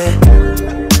not fair.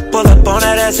 Pull up on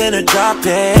that ass in a drop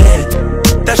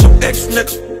it. That's your ex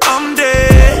nigga, I'm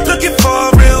dead. Looking for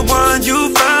a real one, you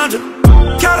found him.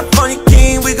 California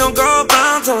king, we gon' go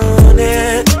bounce on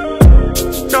it.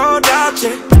 No doubt,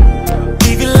 yeah.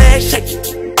 Leave your legs shaking.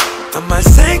 I might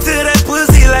sing to that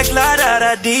pussy like la da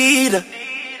da dee da.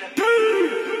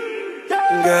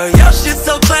 Girl, your shit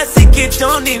so classic, it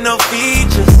don't need no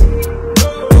features.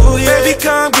 Ooh, yeah. Baby,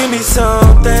 come give me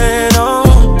something, oh.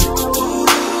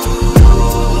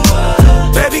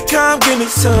 Baby, come give me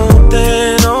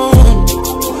something, oh.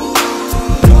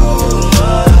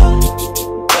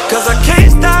 Cause I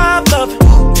can't stop loving,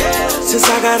 since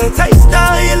I got a taste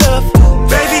of your love.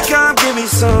 Baby, come give me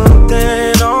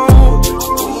something, oh.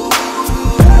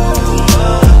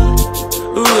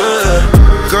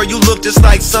 Girl, you look just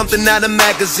like something out of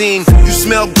magazine. You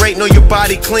smell great, know your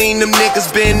body clean. Them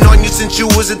niggas been on you since you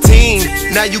was a teen.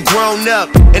 Now you grown up,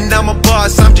 and I'm a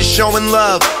boss, I'm just showing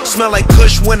love. Smell like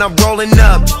Kush when I'm rolling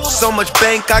up. So much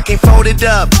bank, I can't fold it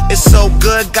up. It's so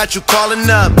good, got you calling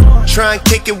up. Try and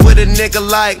kick it with a nigga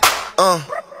like,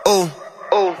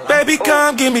 Baby,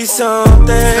 come give me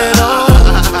something, oh.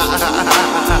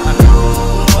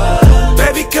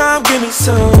 Baby, come give me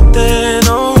something,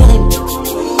 oh.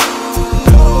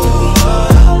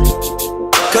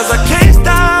 Cause I can't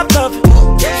stop loving,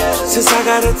 since I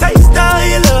got a taste of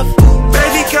your love.